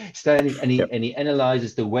 Standing, and he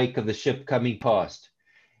analyzes the wake of the ship coming past,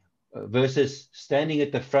 versus standing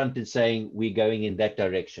at the front and saying, we're going in that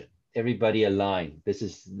direction. Everybody align.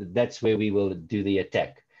 That's where we will do the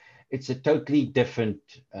attack. It's a totally different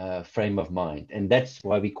frame of mind, and that's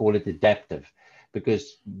why we call it adaptive,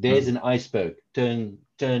 because there's an iceberg. Turn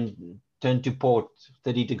to port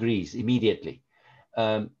 30 degrees immediately.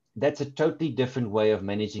 That's a totally different way of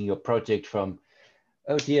managing your project from,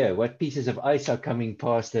 oh dear, what pieces of ice are coming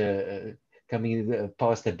past the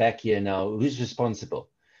back here now? Who's responsible?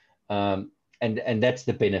 And that's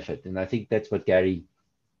the benefit, and I think that's what Gary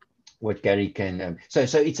can. So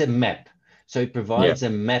it's a map. So it provides a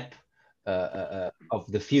map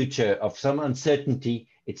of the future of some uncertainty.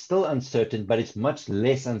 It's still uncertain, but it's much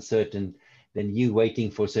less uncertain than you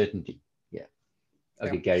waiting for certainty. Yeah.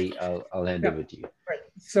 Okay, Gary, I'll hand over to you. Right.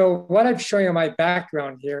 So what I'm showing on my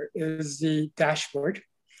background here is the dashboard.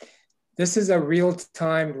 This is a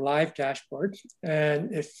real-time live dashboard.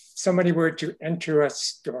 And if somebody were to enter a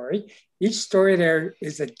story, each story there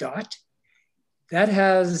is a dot. That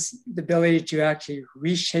has the ability to actually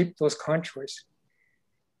reshape those contours.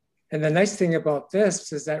 And the nice thing about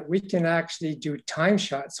this is that we can actually do time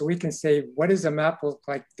shots. So we can say, what does the map look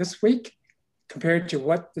like this week compared to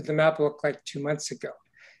what did the map look like 2 months ago?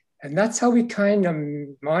 And that's how we kind of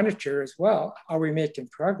monitor as well, are we making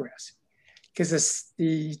progress? Because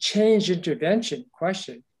the change intervention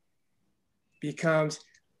question becomes,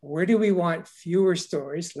 where do we want fewer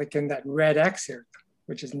stories, like in that red X area,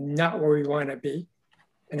 which is not where we want to be?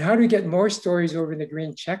 And how do we get more stories over the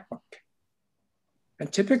green check mark?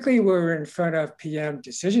 And typically we're in front of PM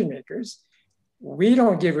decision makers. We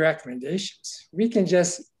don't give recommendations. We can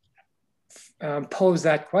just pose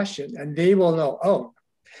that question and they will know, oh,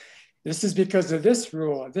 this is because of this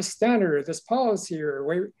rule, or this standard, or this policy, or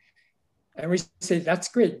way. And we say, that's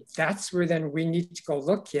great. That's where then we need to go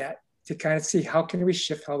look at to kind of see how can we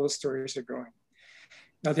shift how those stories are going.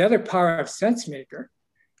 Now, the other power of SenseMaker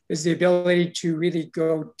is the ability to really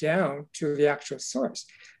go down to the actual source.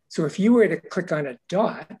 So if you were to click on a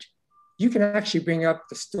dot, you can actually bring up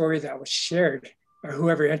the story that was shared by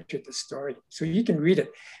whoever entered the story. So you can read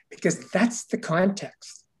it because that's the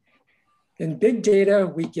context. In big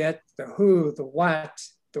data, we get the who, the what,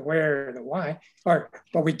 the where, the why,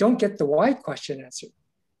 but we don't get the why question answered.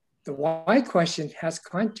 The why question has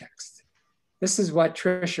context. This is what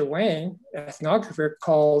Tricia Wang, ethnographer,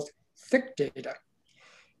 called thick data.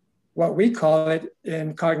 What we call it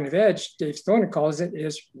in Cognitive Edge, Dave Stoner calls it,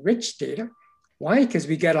 is rich data. Why? Because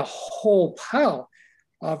we get a whole pile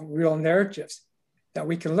of real narratives that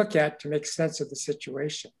we can look at to make sense of the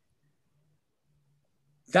situation.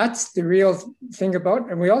 That's the real thing about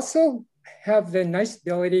it. And we also have the nice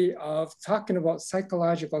ability of talking about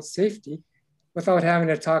psychological safety without having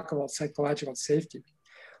to talk about psychological safety.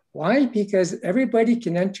 Why? Because everybody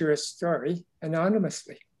can enter a story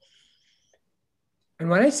anonymously. And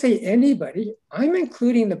when I say anybody, I'm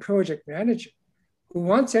including the project manager who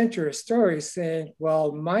wants to enter a story saying,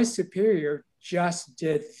 well, my superior just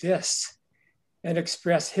did this, and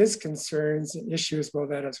express his concerns and issues about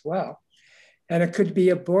that as well. And it could be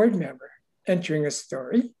a board member entering a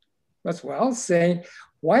story as well, saying,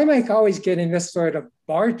 why am I always getting this sort of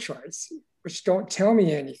bar charts, which don't tell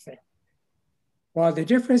me anything? Well, the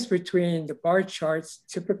difference between the bar charts,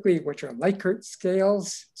 typically, which are Likert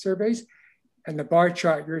scales surveys, and the bar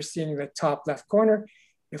chart you're seeing in the top left corner,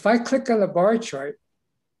 if I click on the bar chart,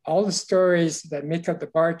 all the stories that make up the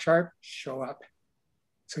bar chart show up.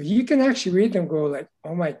 So you can actually read them and go like,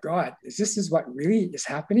 oh my God, this is what really is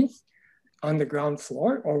happening on the ground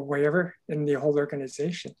floor or wherever in the whole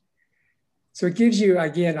organization. So it gives you,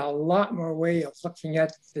 again, a lot more way of looking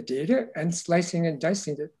at the data and slicing and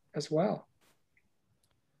dicing it as well.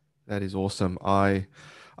 That is awesome. I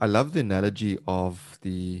love the analogy of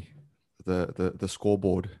the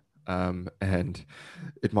scoreboard. And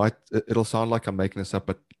it'll sound like I'm making this up,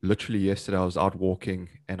 but literally yesterday I was out walking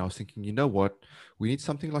and I was thinking, you know what? We need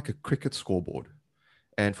something like a cricket scoreboard.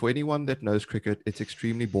 And for anyone that knows cricket, it's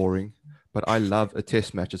extremely boring, but I love a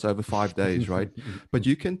test match. It's over 5 days, right? But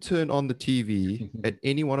you can turn on the TV at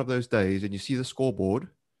any one of those days and you see the scoreboard,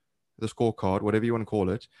 the scorecard, whatever you want to call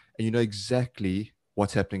it, and you know exactly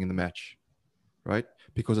what's happening in the match, right?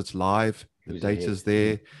 Because it's live, the data's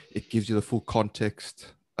there, it gives you the full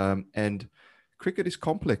context. And cricket is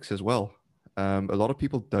complex as well. A lot of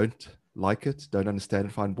people don't like it, don't understand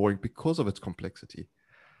it, find boring because of its complexity.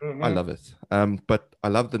 I love it. But I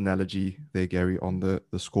love the analogy there, Gary, on the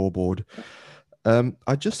scoreboard.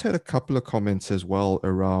 I just had a couple of comments as well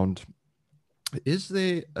around, is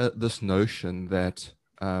there this notion that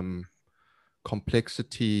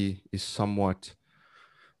complexity is somewhat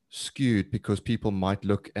skewed because people might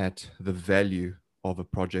look at the value of a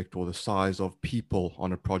project or the size of people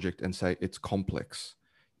on a project and say it's complex?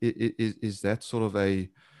 Is that sort of a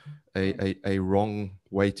wrong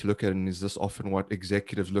way to look at it? And is this often what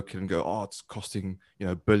executives look at and go, oh, it's costing,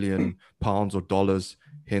 £1 billion or dollars,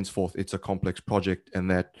 henceforth it's a complex project,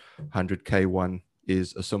 and that 100K one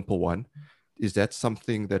is a simple one? Is that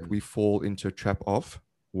something that we fall into a trap of?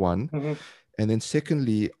 One. Mm-hmm. And then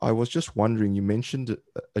secondly, I was just wondering, you mentioned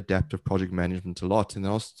adaptive project management a lot, and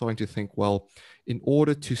I was starting to think, well, in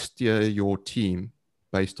order to steer your team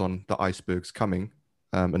based on the icebergs coming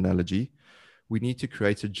analogy, we need to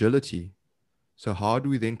create agility. So how do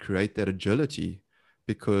we then create that agility?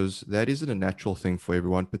 Because that isn't a natural thing for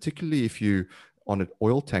everyone, particularly if you on an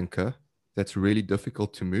oil tanker, that's really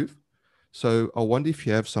difficult to move. So I wonder if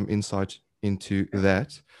you have some insight into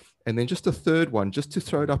that. And then just a third one, just to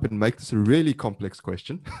throw it up and make this a really complex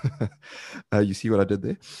question. You see what I did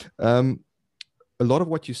there? A lot of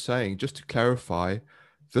what you're saying, just to clarify,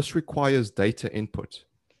 this requires data input.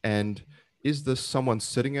 And is this someone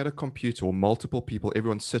sitting at a computer or multiple people,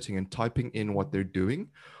 everyone sitting and typing in what they're doing?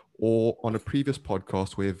 Or on a previous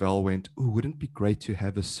podcast where Val went, oh, wouldn't it be great to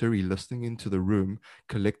have a Siri listening into the room,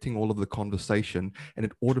 collecting all of the conversation and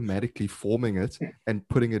it automatically forming it and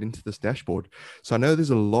putting it into this dashboard? So I know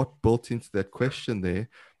there's a lot built into that question there,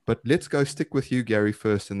 but let's go stick with you, Gary,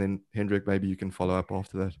 first, and then Hendrik, maybe you can follow up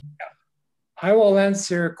after that. I will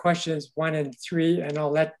answer questions 1 and 3, and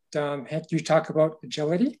I'll let you talk about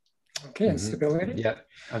agility, okay, and stability. Yeah,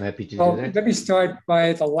 I'm happy to do that. Let me start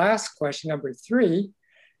by the last question, number 3,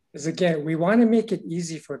 is again, we want to make it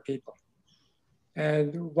easy for people.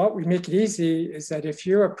 And what we make it easy is that if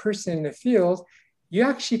you're a person in the field, you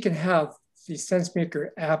actually can have the SenseMaker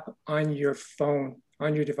app on your phone,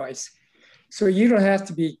 on your device. So you don't have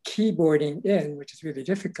to be keyboarding in, which is really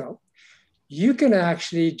difficult. You can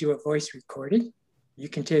actually do a voice recording. You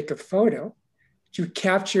can take a photo to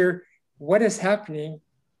capture what is happening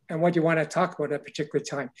and what you want to talk about at a particular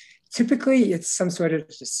time. Typically, it's some sort of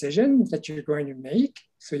decision that you're going to make.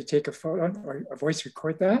 So you take a photo or a voice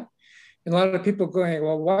record that. And a lot of people going,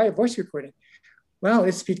 well, why a voice recording? Well,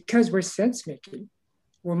 it's because we're sense making.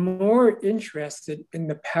 We're more interested in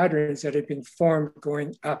the patterns that have been formed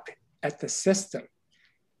going up at the system.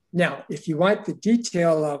 Now, if you want the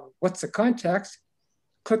detail of what's the context,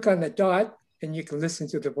 click on the dot and you can listen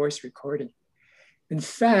to the voice recording. In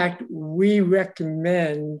fact, we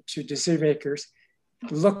recommend to decision makers,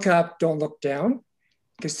 look up, don't look down.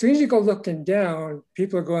 Because as soon as you go looking down,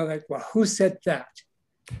 people are going like, well, who said that?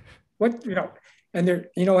 What, and they're,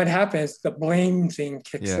 what happens? The blame thing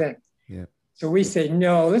kicks in. Yeah. So we say,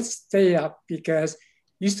 no, let's stay up, because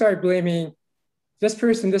you start blaming this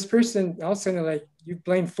person, all of a sudden, like, you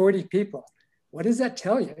blame 40 people. What does that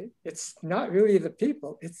tell you? It's not really the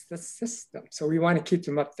people, it's the system. So we want to keep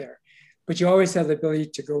them up there. But you always have the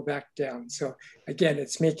ability to go back down. So again,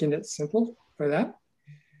 it's making it simple for that.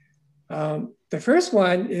 The first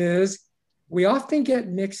one is we often get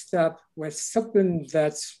mixed up with something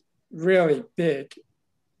that's really big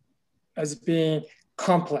as being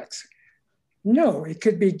complex. No, it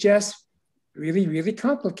could be just really, really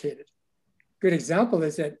complicated. Good example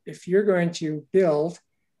is that if you're going to build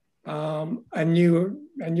a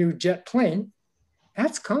new jet plane,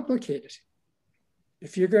 that's complicated.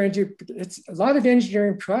 If you're going to, a lot of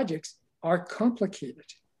engineering projects are complicated.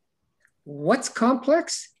 What's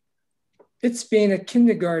complex? It's being a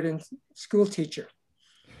kindergarten school teacher.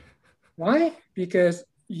 Why? Because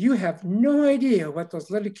you have no idea what those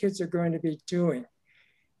little kids are going to be doing.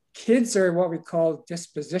 Kids are what we call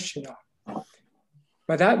dispositional.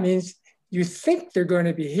 But that means you think they're going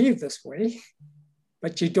to behave this way,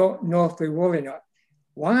 but you don't know if they will or not.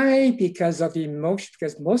 Why? Because of emotion,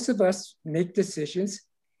 because most of us make decisions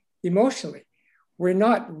emotionally. We're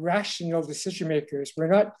not rational decision makers.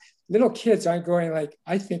 We're not, little kids aren't going like,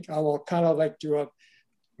 I think I will kind of like do a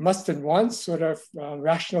must and want sort of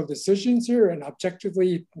rational decisions here and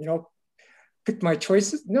objectively, pick my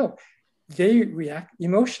choices. No, they react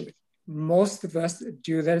emotionally. Most of us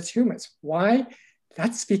do that as humans. Why?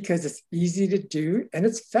 That's because it's easy to do and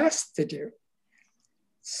it's fast to do.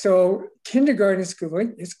 So kindergarten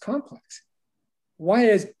schooling is complex. Why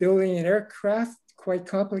is building an aircraft quite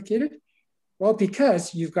complicated? Well,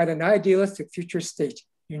 because you've got an idealistic future state.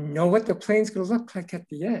 You know what the plane's going to look like at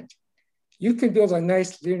the end. You can build a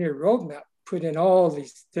nice linear roadmap, put in all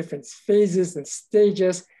these different phases and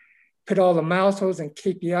stages, put all the milestones and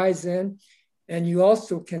KPIs in, And you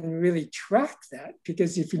also can really track that,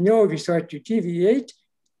 because if you start to deviate,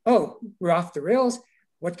 oh, we're off the rails.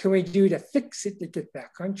 What can we do to fix it to get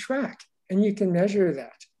back on track? And you can measure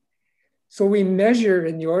that. So we measure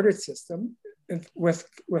in the ordered system. With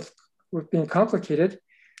being complicated,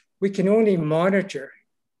 we can only monitor.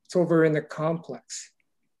 It's over in the complex.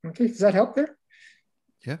 Okay, does that help there?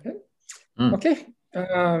 Yeah. Okay. Okay.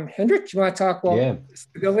 Hendrik, do you want to talk about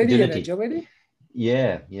stability and agility?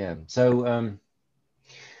 Yeah. So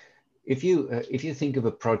if you think of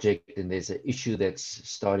a project and there's an issue that's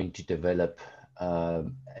starting to develop, to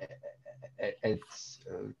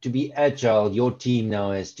be agile, your team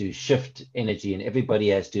now has to shift energy, and everybody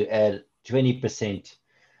has to add 20%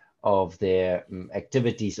 of their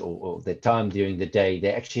activities or their time during the day.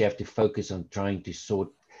 They actually have to focus on trying to sort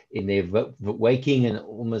in their waking and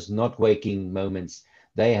almost not waking moments.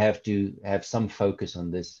 They have to have some focus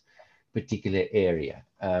on this particular area.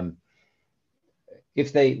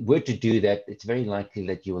 If they were to do that, it's very likely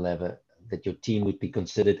that you will have that your team would be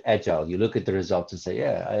considered agile. You look at the results and say,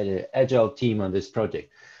 yeah, I had an agile team on this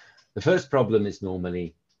project. The first problem is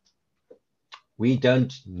normally we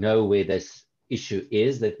don't know where this issue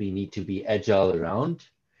is that we need to be agile around.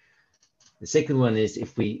 The second one is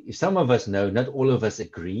if some of us know, not all of us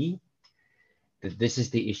agree that this is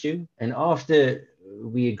the issue. And after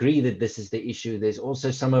we agree that this is the issue, there's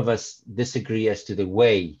also some of us disagree as to the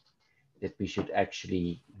way that we should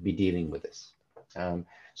actually be dealing with this.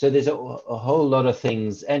 So there's a whole lot of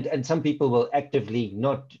things, and some people will actively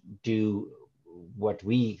not do what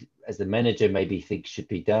we as the manager maybe think should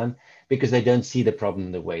be done because they don't see the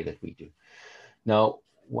problem the way that we do. Now,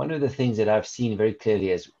 one of the things that I've seen very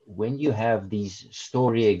clearly is when you have these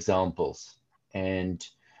story examples, and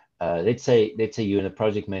let's say you're in a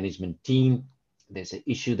project management team, there's an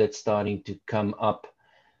issue that's starting to come up.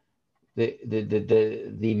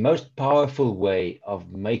 The most powerful way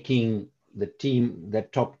of making that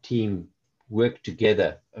top team work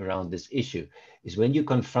together around this issue is when you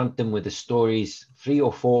confront them with the stories, 3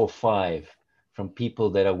 or 4 or 5 from people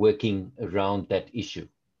that are working around that issue.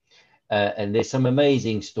 And there's some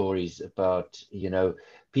amazing stories about,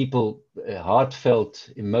 people heartfelt,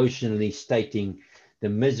 emotionally stating the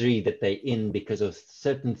misery that they're in because of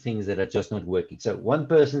certain things that are just not working. So one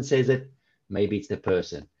person says it, maybe it's the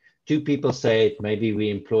person. 2 people say it, maybe we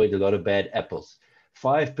employed a lot of bad apples.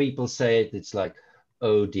 5 people say it, it's like,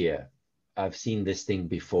 oh dear, I've seen this thing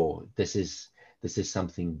before. This is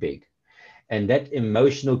something big. And that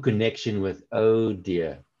emotional connection with, oh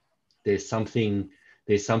dear, there's something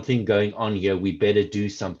going on here. We better do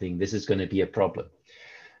something. This is going to be a problem.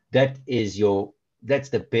 That's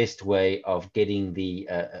the best way of getting the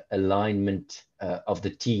alignment of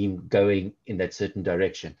the team going in that certain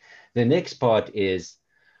direction. The next part is,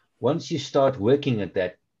 once you start working at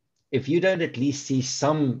that, if you don't at least see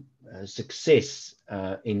some success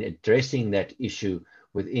in addressing that issue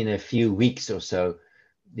within a few weeks or so,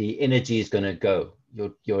 the energy is going to go.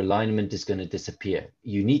 Your alignment is going to disappear.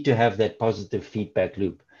 You need to have that positive feedback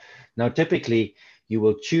loop. Now, typically, you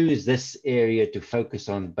will choose this area to focus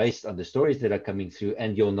on based on the stories that are coming through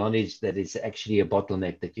and your knowledge that it's actually a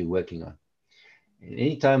bottleneck that you're working on. And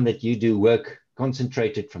anytime that you do work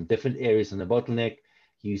concentrated from different areas on the bottleneck,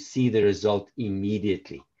 you see the result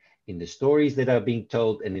immediately in the stories that are being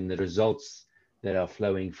told and in the results that are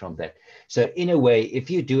flowing from that. So in a way, if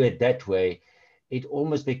you do it that way, it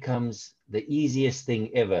almost becomes the easiest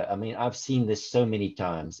thing ever. I mean, I've seen this so many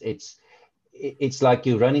times. It's like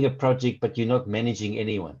you're running a project, but you're not managing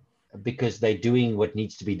anyone because they're doing what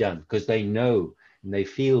needs to be done, because they know and they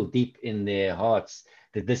feel deep in their hearts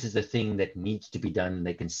that this is the thing that needs to be done.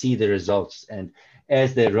 They can see the results. And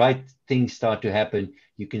as the right things start to happen,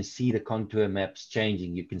 you can see the contour maps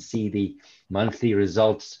changing. You can see the monthly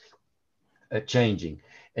results changing.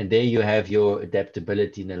 And there you have your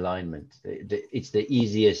adaptability and alignment. It's the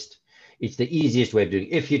easiest way of doing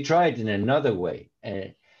it. If you try it in another way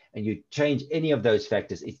and you change any of those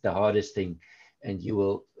factors, it's the hardest thing. And you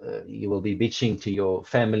will be bitching to your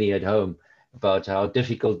family at home about how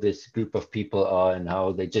difficult this group of people are and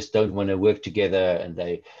how they just don't want to work together and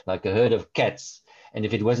they like a herd of cats. And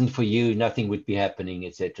if it wasn't for you, nothing would be happening,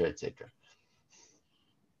 etc., etc.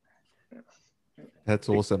 That's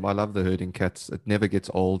awesome. I love the herding cats. It never gets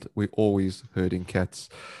old. We're always herding cats.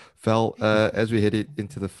 Val, as we head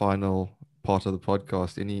into the final part of the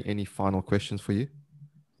podcast, any final questions for you?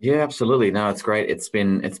 Yeah, absolutely. No, it's great. It's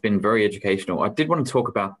been very educational. I did want to talk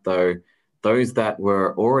about though those that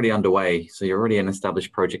were already underway. So you're already an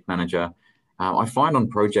established project manager. I find on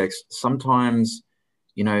projects sometimes,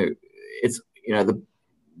 it's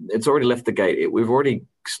already left the gate. We've already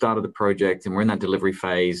started the project and we're in that delivery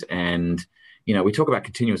phase, and we talk about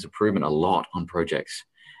continuous improvement a lot on projects.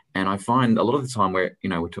 And I find a lot of the time where,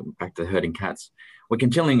 we're talking back to herding cats, we're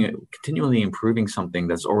continually improving something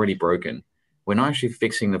that's already broken. We're not actually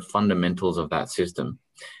fixing the fundamentals of that system.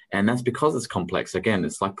 And that's because it's complex. Again,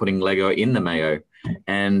 it's like putting Lego in the mayo,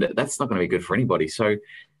 and that's not going to be good for anybody. So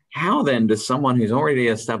how then does someone who's already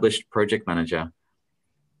an established project manager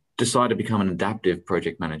decide to become an adaptive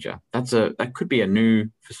project manager? That could be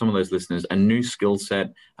for some of those listeners, a new skill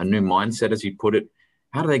set, a new mindset, as you put it.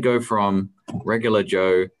 How do they go from regular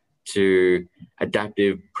Joe to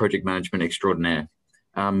adaptive project management extraordinaire?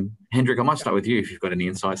 Hendrik, I might start with you if you've got any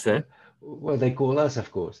insights there. Well, they call us,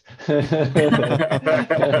 of course.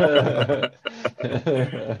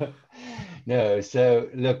 No, so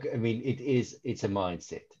look, I mean, it's a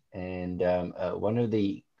mindset. And one of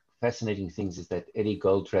the fascinating things is that Eddie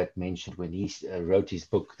Goldratt mentioned when he wrote his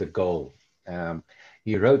book, The Goal.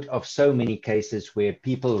 He wrote of so many cases where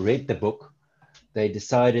people read the book, they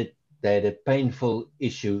decided they had a painful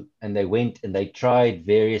issue, and they went and they tried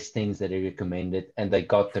various things that he recommended, and they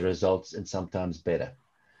got the results, and sometimes better.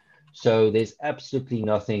 So there's absolutely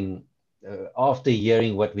nothing, after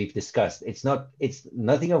hearing what we've discussed, it's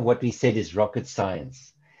nothing of what we said is rocket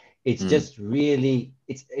science. It's just really,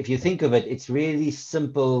 if you think of it, it's really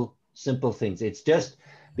simple things. It's just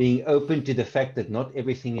being open to the fact that not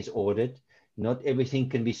everything is ordered, not everything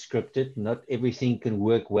can be scripted, not everything can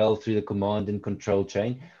work well through the command and control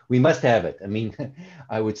chain. We must have it. I mean,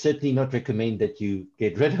 I would certainly not recommend that you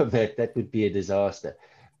get rid of that. That would be a disaster.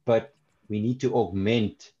 But we need to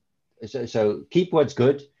augment. So keep what's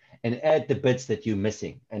good and add the bits that you're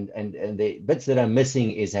missing. And the bits that are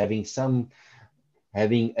missing is having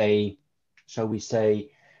a, shall we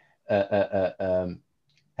say,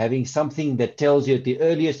 having something that tells you at the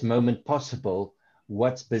earliest moment possible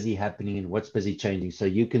what's busy happening and what's busy changing. So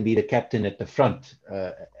you can be the captain at the front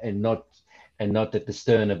and not at the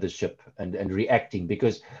stern of the ship and reacting.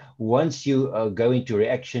 Because once you go into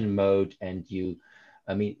reaction mode and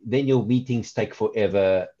then your meetings take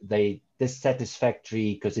forever. They're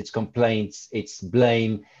dissatisfactory because it's complaints, it's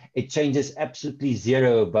blame. It changes absolutely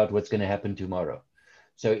zero about what's going to happen tomorrow.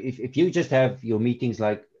 So if you just have your meetings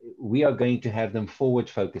like we are going to have them forward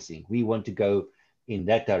focusing, we want to go in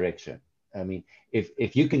that direction. I mean,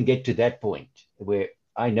 if you can get to that point where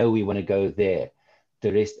I know we want to go there,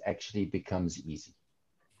 the rest actually becomes easy.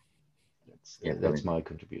 That's my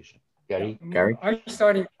contribution. Gary? Our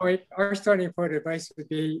starting point advice would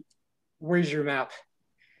be, where's your map?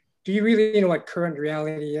 Do you really know what current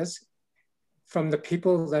reality is from the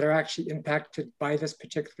people that are actually impacted by this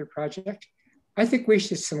particular project? I think we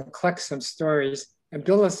should collect some stories and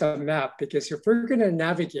build us a map, because if we're going to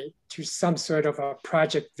navigate to some sort of a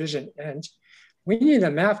project vision end, we need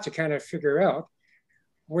a map to kind of figure out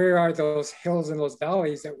where are those hills and those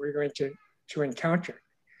valleys that we're going to encounter.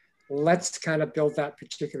 Let's kind of build that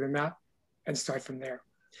particular map and start from there.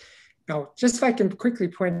 Now, just if I can quickly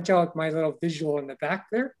point out my little visual in the back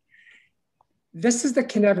there, this is the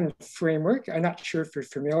Cynefin framework. I'm not sure if you're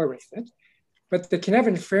familiar with it, but the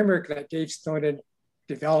Cynefin framework that Dave Snowden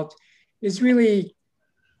developed is really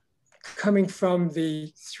coming from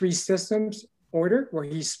the 3 systems order, where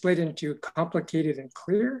he split into complicated and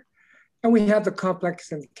clear, and we have the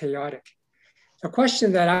complex and the chaotic. The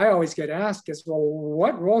question that I always get asked is, well,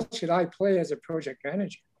 what role should I play as a project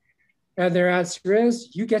manager? And their answer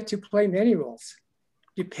is, you get to play many roles,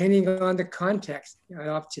 depending on the context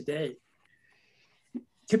of today.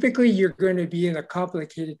 Typically, you're going to be in a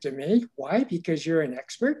complicated domain. Why? Because you're an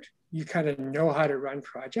expert. You kind of know how to run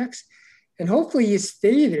projects. And hopefully you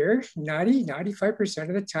stay there 95%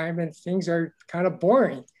 of the time, and things are kind of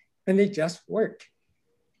boring and they just work.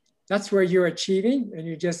 That's where you're achieving and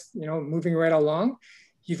you're just moving right along.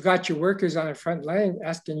 You've got your workers on the front line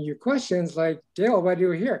asking you questions like, Dale, why do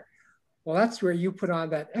you here? Well, that's where you put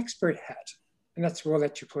on that expert hat, and that's the role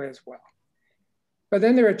that you play as well. But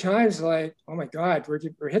then there are times like, oh my God,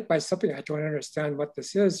 we're hit by something I don't understand what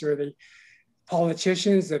this is, or the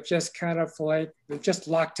politicians have just kind of they've just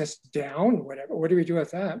locked us down, whatever. What do we do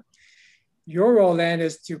with that? Your role then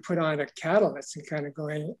is to put on a catalyst and kind of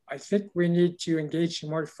going, I think we need to engage some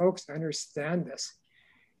more folks to understand this.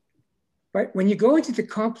 But when you go into the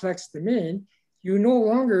complex domain, you're no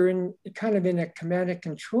longer in a command and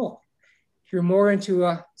control. You're more into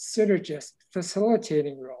a synergist,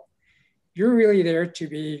 facilitating role. You're really there to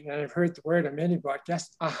be, and I've heard the word on many podcasts,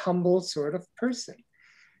 a humble sort of person.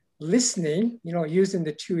 Listening, using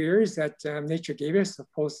the 2 ears that nature gave us,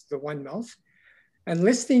 opposed to the 1 mouth, and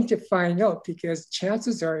listening to find out, because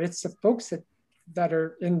chances are it's the folks that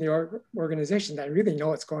are in the organization that really know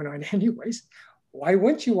what's going on anyways. Why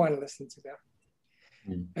wouldn't you want to listen to them?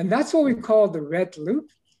 And that's what we call the red loop.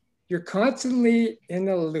 You're constantly in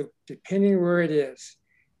a loop, depending where it is.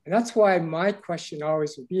 And that's why my question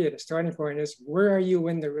always would be at a starting point is, where are you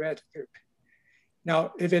in the red loop?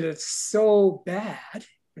 Now, if it is so bad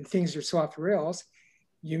and things are so off the rails,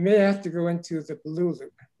 you may have to go into the blue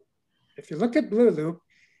loop. If you look at blue loop,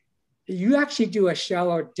 you actually do a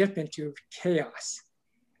shallow dip into chaos.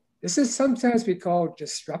 This is sometimes we call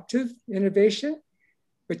disruptive innovation,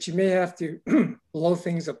 but you may have to blow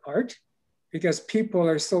things apart because people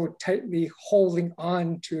are so tightly holding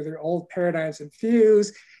on to their old paradigms and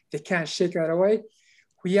views, they can't shake that away.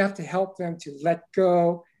 We have to help them to let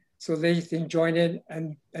go so they can join in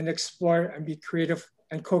and explore and be creative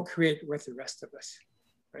and co-create with the rest of us,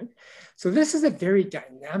 right? So this is a very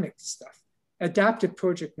dynamic stuff. Adaptive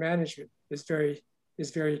project management is very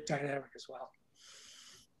dynamic as well.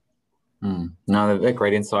 No, they're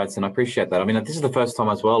great insights, and I appreciate that. I mean, this is the first time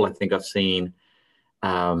as well, I think I've seen,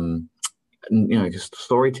 just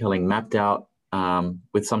storytelling mapped out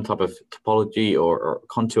with some type of topology or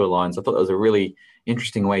contour lines. I thought that was a really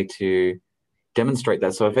interesting way to demonstrate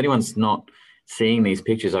that. So if anyone's not seeing these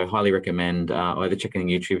pictures, I highly recommend either checking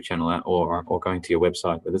the YouTube channel out or going to your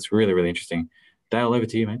website. But it's really, really interesting. Dale, over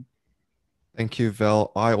to you, mate. Thank you,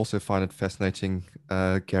 Val. I also find it fascinating,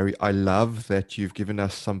 Gary. I love that you've given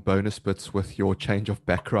us some bonus bits with your change of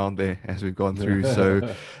background there as we've gone through.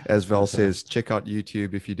 So as Val says, check out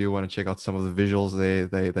YouTube if you do want to check out some of the visuals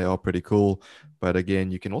there. They are pretty cool. But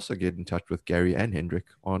again, you can also get in touch with Gary and Hendrik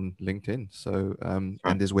on LinkedIn. So,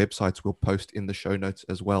 and there's websites we'll post in the show notes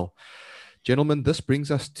as well. Gentlemen, this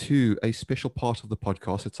brings us to a special part of the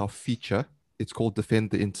podcast. It's our feature. It's called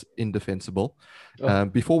Defend the Indefensible.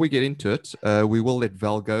 Before we get into it, we will let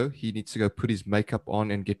Val go. He needs to go put his makeup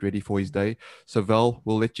on and get ready for his day. So Val,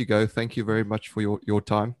 we'll let you go. Thank you very much for your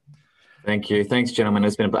time. Thank you. Thanks, gentlemen.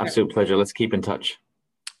 It's been an absolute pleasure. Let's keep in touch.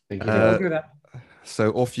 Thank you. We'll do that.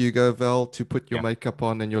 So off you go, Val, to put your makeup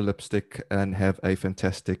on and your lipstick and have a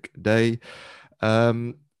fantastic day.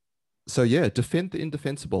 Defend the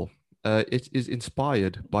Indefensible. It is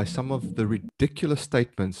inspired by some of the ridiculous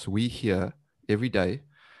statements we hear every day.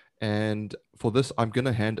 And for this, I'm going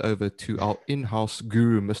to hand over to our in-house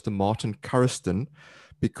guru, Mr. Martin Curriston,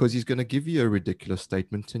 because he's going to give you a ridiculous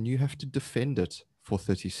statement and you have to defend it for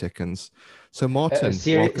 30 seconds. So Martin,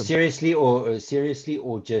 seriously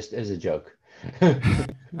or just as a joke?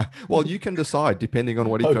 Well, you can decide depending on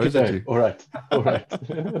what he throws at you. All right.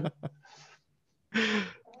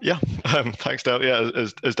 Yeah, thanks, Dale. Yeah,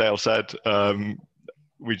 as Dale said,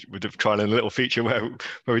 we're trying a little feature where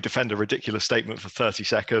we defend a ridiculous statement for 30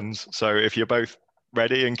 seconds. So if you're both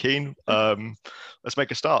ready and keen, let's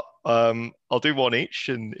make a start. I'll do one each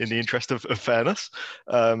in the interest of fairness,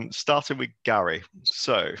 starting with Gary.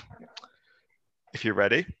 So if you're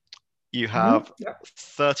ready, you have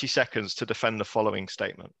 30 seconds to defend the following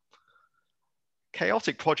statement.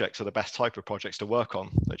 Chaotic projects are the best type of projects to work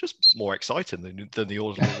on. They're just more exciting than the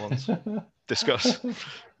orderly ones. Discuss.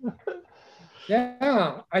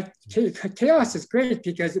 Yeah, chaos is great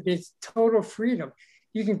because it means total freedom.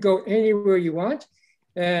 You can go anywhere you want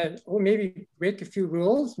and maybe break a few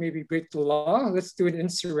rules, maybe break the law. Let's do an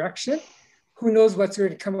insurrection. Who knows what's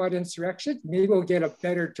going to come out of insurrection? Maybe we'll get a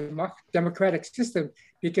better democratic system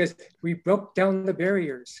because we broke down the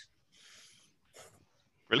barriers.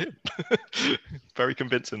 Brilliant. Very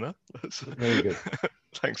convincing there. Very good.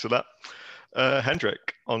 Thanks for that.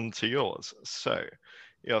 Hendrik, on to yours. So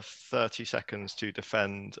you have 30 seconds to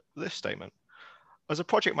defend this statement. As a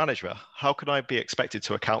project manager, how can I be expected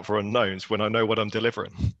to account for unknowns when I know what I'm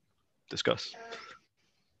delivering? Discuss.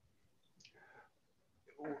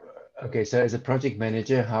 Okay, so as a project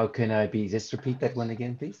manager, how can I be, just repeat that one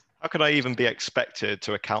again, please? How can I even be expected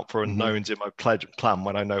to account for unknowns in my plan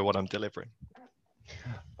when I know what I'm delivering?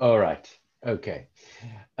 All right, okay.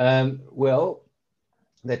 Well,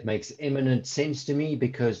 that makes eminent sense to me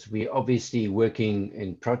because we're obviously working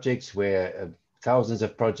in projects where thousands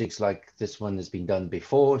of projects like this one has been done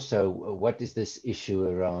before. So what is this issue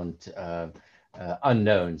around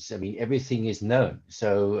unknowns? I mean, everything is known.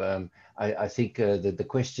 So I think that the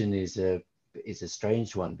question is a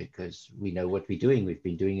strange one because we know what we're doing. We've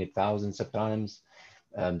been doing it thousands of times.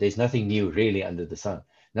 There's nothing new really under the sun.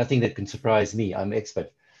 Nothing that can surprise me. I'm expert.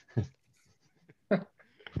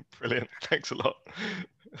 Brilliant. Thanks a lot.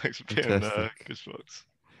 Thanks for being good folks.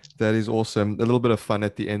 That is awesome. A little bit of fun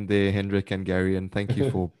at the end there, Hendrik and Gary, and thank you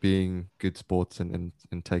for being good sports and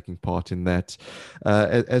taking part in that.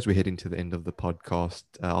 As we head into the end of the podcast,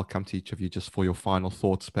 I'll come to each of you just for your final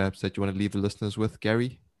thoughts, perhaps, that you want to leave the listeners with.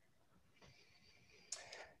 Gary?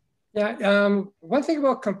 Yeah, one thing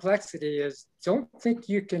about complexity is don't think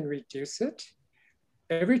you can reduce it.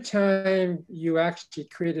 every time you actually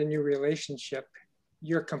create a new relationship,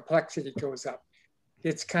 your complexity goes up.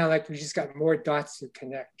 It's kind of like you just got more dots to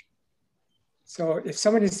connect. So if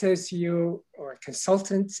somebody says to you, or a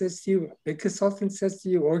consultant says to you, a big consultant says to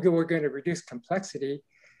you, we're going to reduce complexity,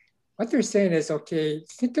 what they're saying is, okay,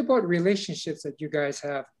 think about relationships that you guys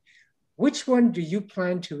have. Which one do you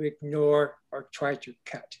plan to ignore or try to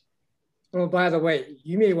cut? Well, by the way,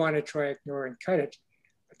 you may want to try ignore and cut it,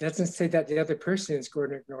 but that doesn't say that the other person is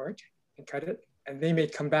going to ignore it and cut it, and they may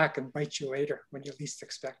come back and bite you later when you least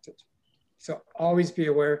expect it. So always be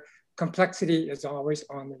aware, complexity is always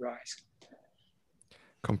on the rise.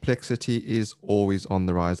 Complexity is always on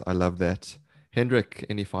the rise. I love that. Hendrik,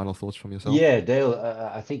 any final thoughts from yourself? Yeah, Dale,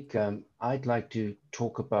 I think I'd like to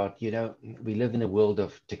talk about, we live in a world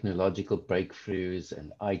of technological breakthroughs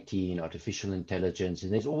and IT and artificial intelligence,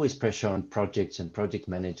 and there's always pressure on projects and project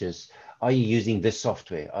managers. Are you using this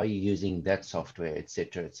software? Are you using that software, et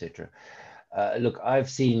cetera, et cetera? Look, I've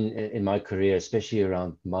seen in my career, especially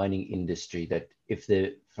around mining industry, that if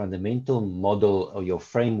the fundamental model or your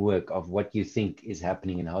framework of what you think is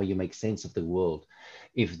happening and how you make sense of the world,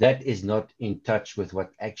 if that is not in touch with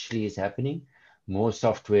what actually is happening, more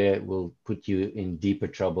software will put you in deeper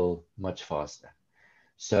trouble much faster.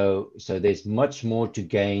 So there's much more to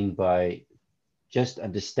gain by just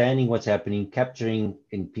understanding what's happening, capturing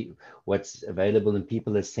what's available in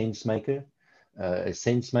people as sense makers,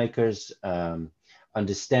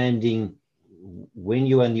 understanding when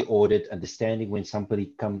you're in the audit, understanding when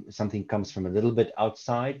something comes from a little bit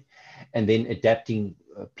outside, and then adapting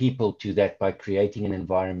people to that by creating an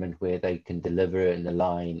environment where they can deliver and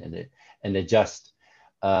align and adjust.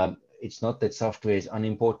 It's not that software is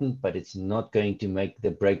unimportant, but it's not going to make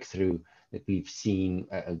the breakthrough that we've seen,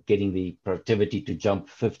 getting the productivity to jump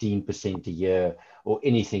 15% a year or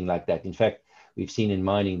anything like that. In fact, we've seen in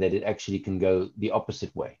mining that it actually can go the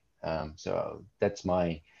opposite way. So that's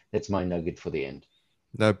my nugget for the end.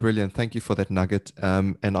 No, brilliant. Thank you for that nugget.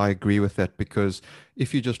 And I agree with that, because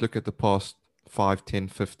if you just look at the past 5, 10,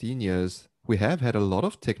 15 years, we have had a lot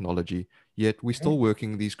of technology, yet we're still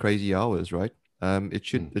working these crazy hours, right? It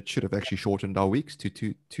should have actually shortened our weeks to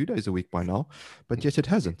two days a week by now, but yet it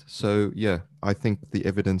hasn't. So yeah, I think the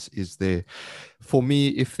evidence is there. For me,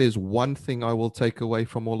 if there's one thing I will take away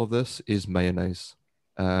from all of this, is mayonnaise.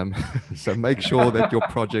 So make sure that your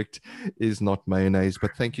project is not mayonnaise.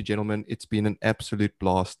 But thank you, gentlemen. It's been an absolute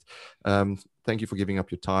blast. Thank you for giving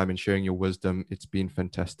up your time and sharing your wisdom. It's been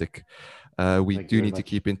fantastic. We do need to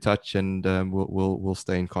keep in touch, and we'll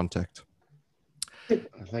stay in contact.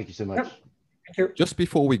 Thank you so much. Just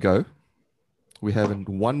before we go, we have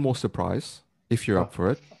one more surprise, if you're up for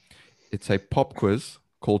it. It's a pop quiz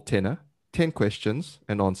called Tenor. 10 questions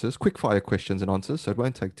and answers, quick fire questions and answers, so it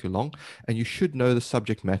won't take too long. And you should know the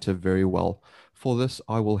subject matter very well. For this,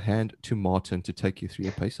 I will hand to Martin to take you through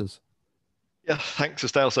your paces. Yeah, thanks.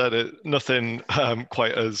 As Dale said, nothing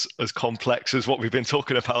quite as complex as what we've been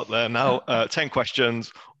talking about there now. 10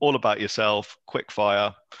 questions, all about yourself, quick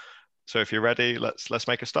fire. So if you're ready, let's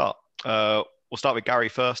make a start. We'll start with Gary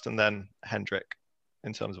first and then Hendrik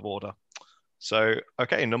in terms of order. So,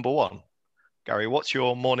 okay, number 1. Gary, what's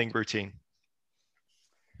your morning routine?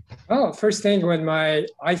 Oh, first thing, when my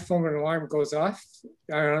iPhone alarm goes off,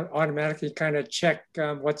 I automatically kind of check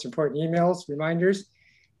what's important emails, reminders,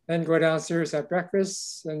 then go downstairs at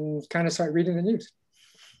breakfast and kind of start reading the news.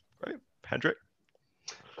 Great. Hendrik?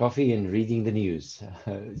 Coffee and reading the news.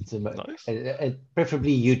 Nice. And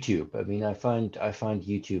preferably YouTube. I mean, I find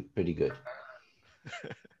YouTube pretty good.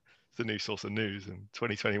 It's a new source of news in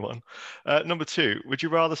 2021. Number 2, would you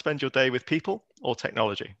rather spend your day with people or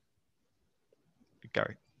technology?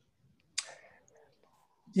 Gary.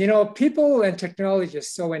 People and technology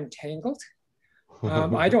is so entangled.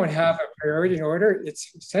 I don't have a priority in order.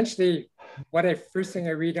 It's essentially first thing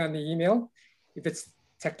I read on the email. If it's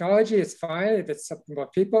technology, it's fine. If it's something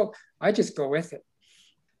about people, I just go with it.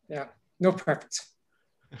 Yeah, no preference.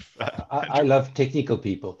 I love technical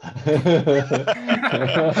people.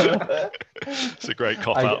 It's a great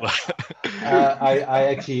cop out there.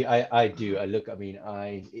 I do.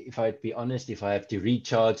 If I'd be honest, if I have to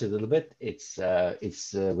recharge a little bit, it's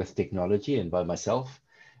with technology and by myself.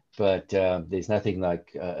 But there's nothing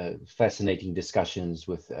like fascinating discussions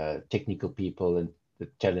with technical people and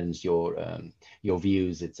that challenge your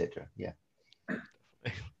views, etc. Yeah.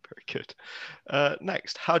 Very good.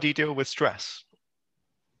 Next, how do you deal with stress?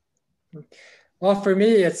 Well, for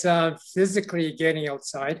me, it's physically getting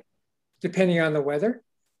outside, depending on the weather.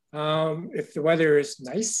 If the weather is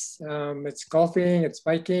nice, it's golfing, it's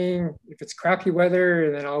biking. If it's crappy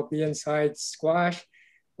weather, then I'll be inside squash.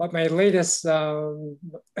 But my latest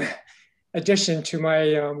addition to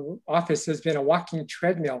my office has been a walking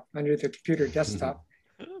treadmill under the computer desktop.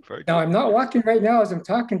 Oh, very Now, cool. I'm not walking right now as I'm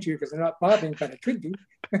talking to you because I'm not bobbing, but I could be.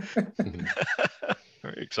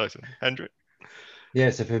 Very exciting. Hendrik? Yeah,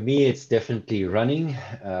 so for me, it's definitely running.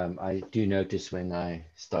 I do notice when I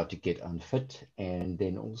start to get unfit, and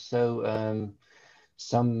then also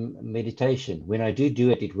some meditation. When I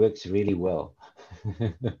do it, it works really well.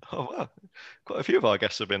 Oh, wow. Quite a few of our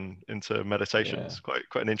guests have been into meditations. Yeah.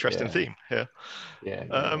 Quite an interesting Yeah. theme here.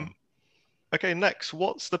 Yeah. Okay, next,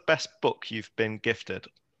 what's the best book you've been gifted?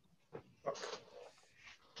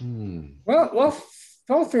 Well,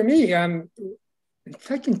 for me,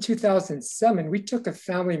 like in 2007, we took a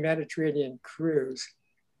family Mediterranean cruise.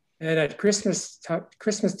 And at Christmas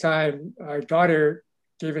time, our daughter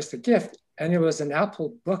gave us the gift, and it was an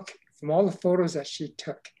Apple book from all the photos that she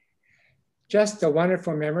took. Just a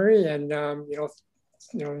wonderful memory. And,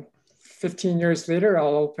 15 years later,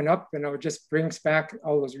 I'll open up and it just brings back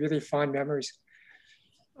all those really fond memories.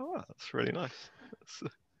 Oh, wow, that's really nice.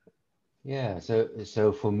 Yeah,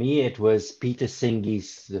 so for me, it was Peter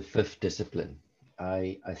Senge's The Fifth Discipline.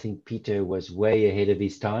 I think Peter was way ahead of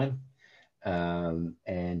his time,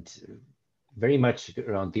 and very much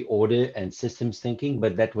around the order and systems thinking,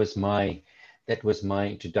 but that was my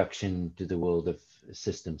introduction to the world of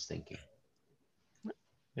systems thinking.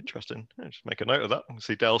 Interesting. I'll just make a note of that.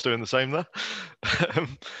 See Dale's doing the same there.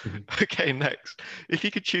 Okay, next. If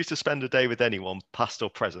you could choose to spend a day with anyone, past or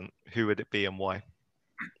present, who would it be and why?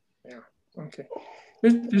 Yeah, okay.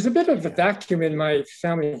 There's a bit of a vacuum in my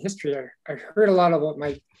family history. I heard a lot about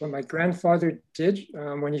what my grandfather did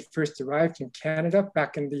when he first arrived in Canada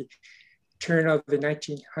back in the turn of the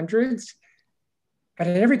 1900s, but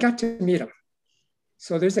I never got to meet him.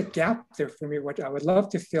 So there's a gap there for me. What I would love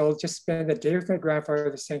to fill, just spend a day with my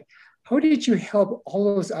grandfather saying, how did you help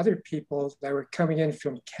all those other people that were coming in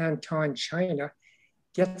from Canton, China,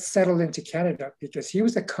 get settled into Canada? Because he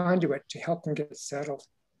was a conduit to help them get settled.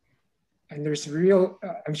 And there's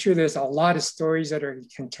I'm sure there's a lot of stories that are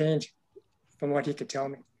contained from what he could tell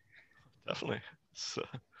me. Definitely. It's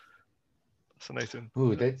fascinating.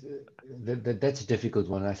 Ooh, that's a difficult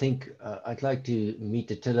one. I think I'd like to meet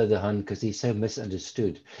Attila the Hun because he's so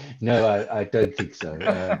misunderstood. No, I don't think so.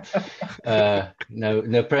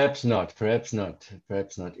 No, perhaps not.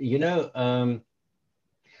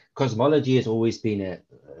 Cosmology has always been a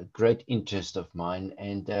great interest of mine,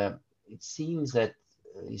 and it seems that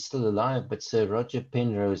he's still alive, but Sir Roger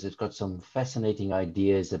Penrose has got some fascinating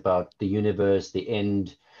ideas about the universe, the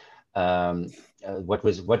end,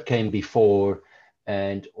 what came before,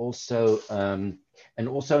 and also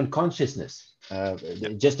in consciousness.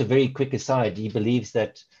 Just a very quick aside, he believes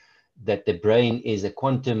that the brain is a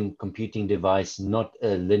quantum computing device, not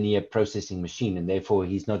a linear processing machine, and therefore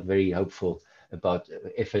he's not very hopeful about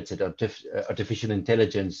efforts at artificial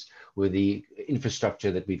intelligence with the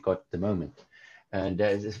infrastructure that we've got at the moment. And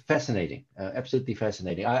it's fascinating, absolutely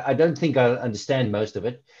fascinating. I don't think I'll understand most of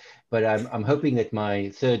it, but I'm hoping that my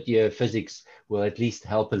third year physics will at least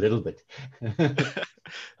help a little bit.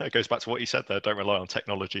 That goes back to what you said there. Don't rely on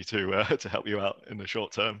technology to help you out in the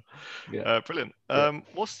short term. Yeah. Brilliant.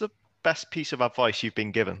 What's the best piece of advice you've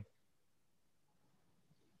been given?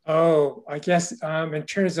 Oh, I guess in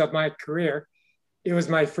terms of my career, it was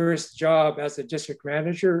my first job as a district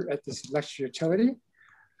manager at this electric utility.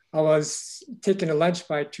 I was taken to lunch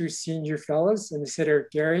by two senior fellows, and they said,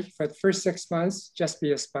 Gary, for the first 6 months, just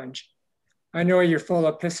be a sponge. I know you're full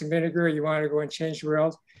of piss and vinegar. You want to go and change the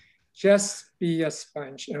world. Just be a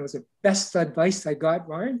sponge. And it was the best advice I got,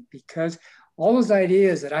 Warren, because all those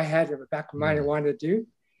ideas that I had in the back of my mind I wanted to do,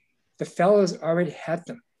 the fellows already had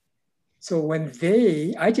them. So when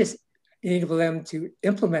I just enabled them to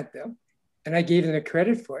implement them, and I gave them the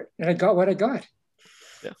credit for it, and I got what I got.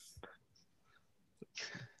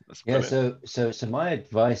 Yeah, so my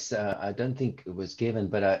advice, I don't think it was given,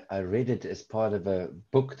 but I read it as part of a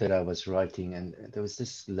book that I was writing, and there was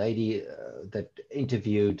this lady that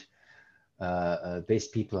interviewed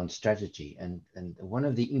best people on strategy, and one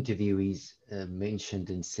of the interviewees mentioned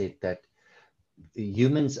and said that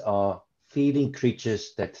humans are feeling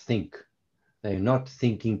creatures that think. They're not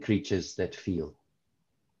thinking creatures that feel.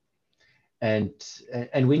 And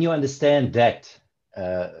when you understand that,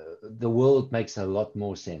 the world makes a lot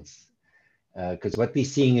more sense, because what we're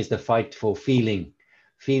seeing is the fight for feeling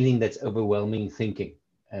that's overwhelming thinking,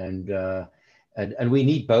 and we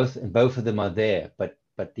need both, and both of them are there. But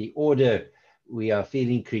the order, we are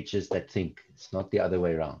feeling creatures that think. It's not the other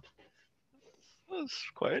way around. That's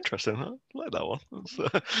quite interesting. Huh? I like that one. That's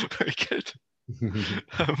very good.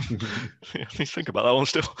 Please think about that one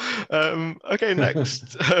still. Okay,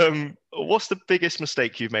 next. what's the biggest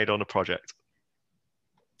mistake you've made on a project?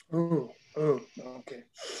 Okay.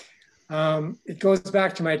 It goes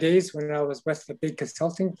back to my days when I was with a big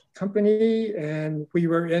consulting company and we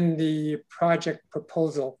were in the project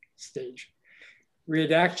proposal stage. We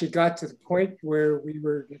had actually got to the point where we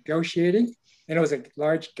were negotiating, and it was a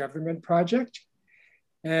large government project.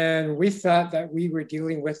 And we thought that we were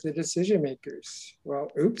dealing with the decision makers.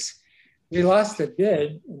 Well, oops, we lost the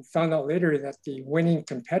bid and found out later that the winning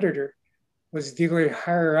competitor was dealing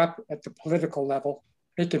higher up at the political level,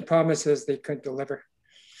 making promises they couldn't deliver.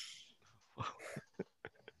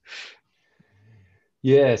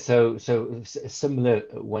 Yeah, so a similar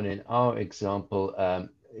one in our example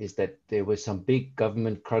is that there were some big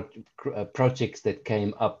government projects that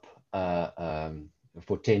came up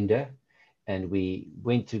for tender, and we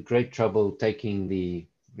went to great trouble taking the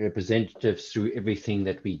representatives through everything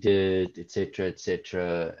that we did, etc.,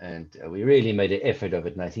 and we really made an effort of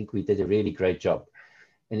it, and I think we did a really great job.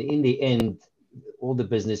 And in the end, all the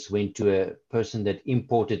business went to a person that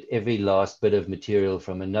imported every last bit of material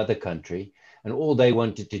from another country, and all they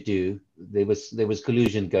wanted to do, there was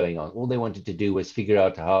collusion going on. All they wanted to do was figure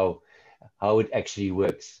out how it actually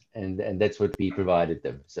works, and that's what we provided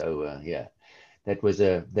them. So yeah, that was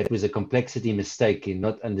a complexity mistake in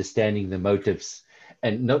not understanding the motives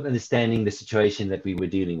and not understanding the situation that we were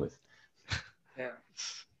dealing with. Yeah.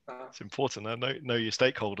 It's important. Know your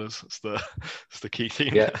stakeholders. It's the key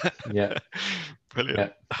theme. Yeah.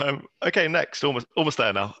 Brilliant. Yeah. Okay, next, almost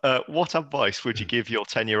there now. What advice would you give your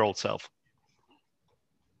 10-year-old self?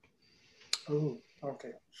 Oh,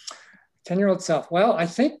 okay. 10-year-old self. Well, I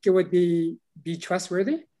think it would be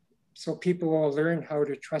trustworthy. So people will learn how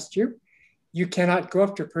to trust you. You cannot go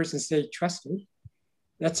up to a person and say, trust me.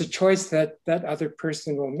 That's a choice that other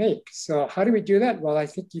person will make. So how do we do that? Well, I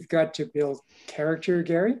think you've got to build character,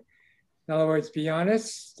 Gary. In other words, be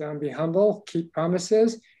honest, be humble, keep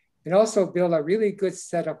promises, and also build a really good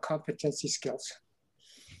set of competency skills.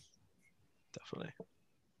 Definitely.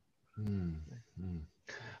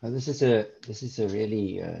 This is a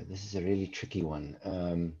really tricky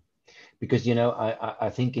one, because I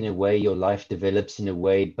think in a way your life develops in a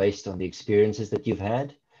way based on the experiences that you've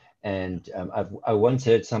had, and I once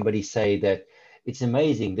heard somebody say that it's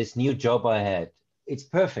amazing, this new job I had, it's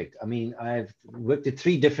perfect. I mean, I've worked at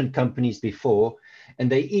 3 different companies before, and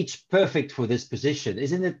they each perfect for this position.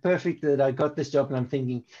 Isn't it perfect that I got this job? And I'm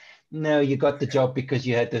thinking, no, you got the job because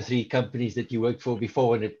you had the 3 companies that you worked for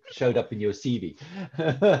before, and it showed up in your CV.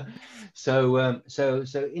 So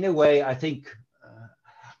in a way, I think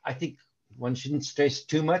one shouldn't stress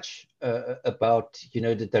too much about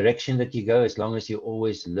the direction that you go, as long as you're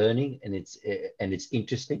always learning and it's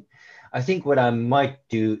interesting. I think what I might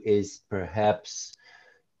do is perhaps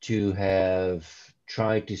to have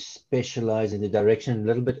tried to specialize in the direction a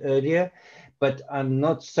little bit earlier, but I'm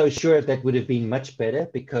not so sure if that would have been much better,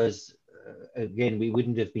 because again, we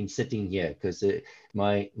wouldn't have been sitting here, because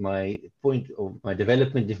my point of my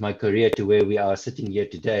development of my career to where we are sitting here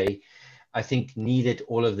today, I think needed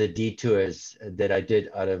all of the detours that I did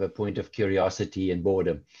out of a point of curiosity and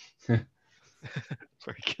boredom.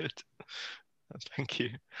 Very good. Thank you.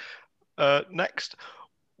 Next,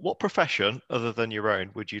 what profession other than your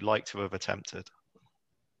own would you like to have attempted?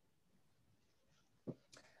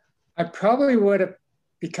 I probably would have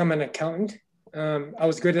become an accountant. I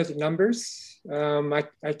was good at the numbers. I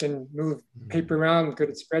can move paper around, good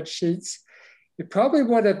at spreadsheets. It probably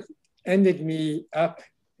would have ended me up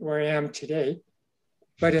where I am today.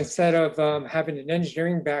 But instead of having an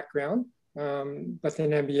engineering background with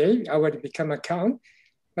an MBA, I would have become an accountant.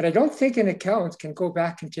 But I don't think an accountant can go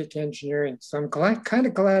back and take engineering. So I'm kind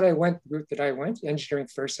of glad I went the route that I went, engineering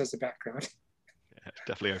first as a background. Yeah, it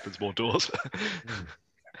definitely opens more doors.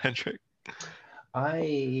 Hendrik?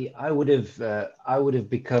 I would have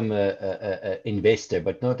become a investor,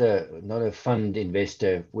 but not a fund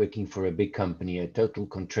investor working for a big company, a total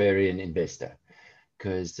contrarian investor.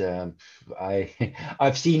 Because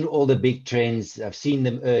I've seen all the big trends, I've seen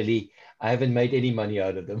them early. I haven't made any money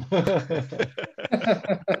out of them.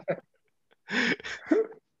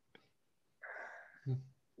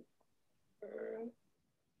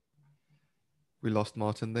 We lost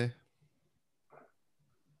Martin there.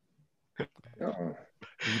 Uh-oh. Are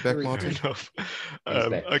you back, Martin?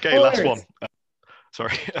 Okay, last one.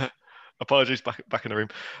 Sorry. Apologies, back in the room.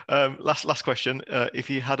 Last question. If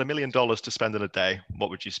you had $1 million to spend in a day,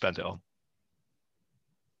 what would you spend it on?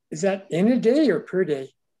 Is that in a day or per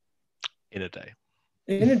day? In a day.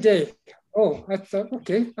 In a day. Oh, I thought,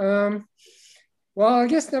 okay. Well, I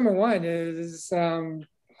guess number one is $1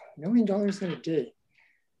 million in a day.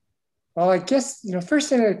 Well, I guess, first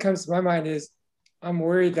thing that comes to my mind is I'm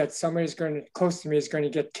worried that somebody's close to me is going to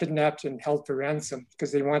get kidnapped and held for ransom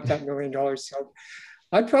because they want that $1 million. So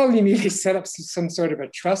I'd probably immediately set up some sort of a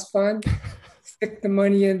trust fund, stick the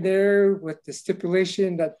money in there with the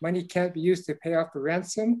stipulation that money can't be used to pay off the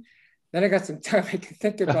ransom. Then I got some time I can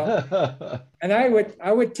think about. And I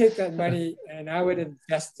would take that money and I would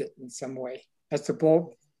invest it in some way as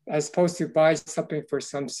opposed to buy something for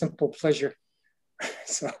some simple pleasure.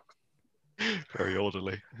 So very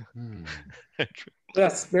orderly.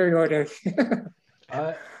 Yes, very orderly.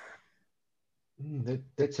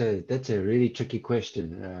 That's a really tricky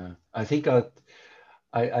question. I think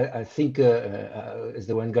I think, as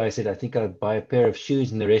the one guy said, I think I'll buy a pair of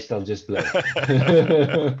shoes and the rest I'll just blow.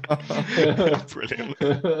 Brilliant.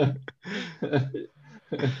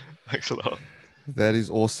 Thanks a lot. That is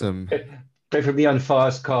awesome. Preferably on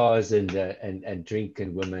fast cars and drink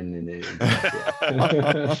and women and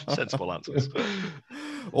sensible answers.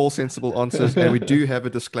 All sensible answers. And we do have a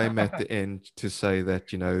disclaimer at the end to say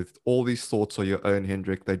that, you know, all these thoughts are your own,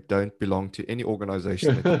 Hendrik. They don't belong to any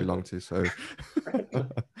organization that you belong to. So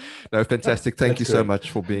no, fantastic. Thank you so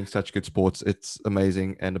much for being such good sports. It's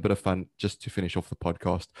amazing and a bit of fun just to finish off the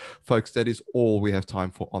podcast. Folks, that is all we have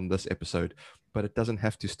time for on this episode. But it doesn't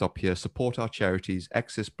have to stop here. Support our charities,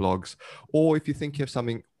 access blogs, or if you think you have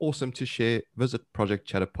something awesome to share, visit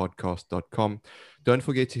projectchatterpodcast.com. Don't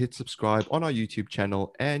forget to hit subscribe on our YouTube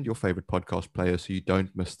channel and your favorite podcast player so you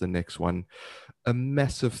don't miss the next one. A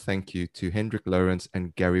massive thank you to Hendrik, Lourens,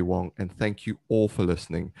 and Gary Wong, and thank you all for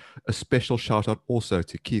listening. A special shout out also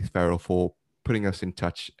to Keith Farrell for putting us in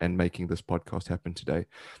touch and making this podcast happen today.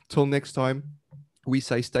 Till next time, we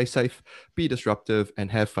say stay safe, be disruptive,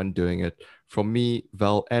 and have fun doing it. From me,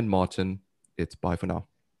 Val, and Martin, it's bye for now.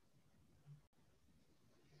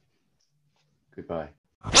 Goodbye.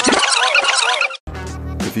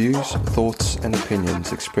 The views, thoughts, and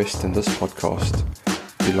opinions expressed in this podcast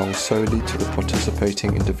belong solely to the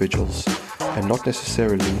participating individuals and not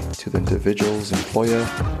necessarily to the individual's employer,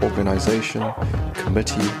 organization,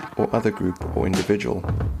 committee, or other group or individual.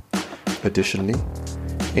 Additionally,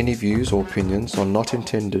 any views or opinions are not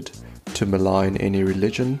intended to malign any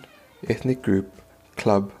religion, ethnic group,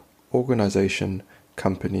 club, organization,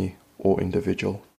 company, or individual.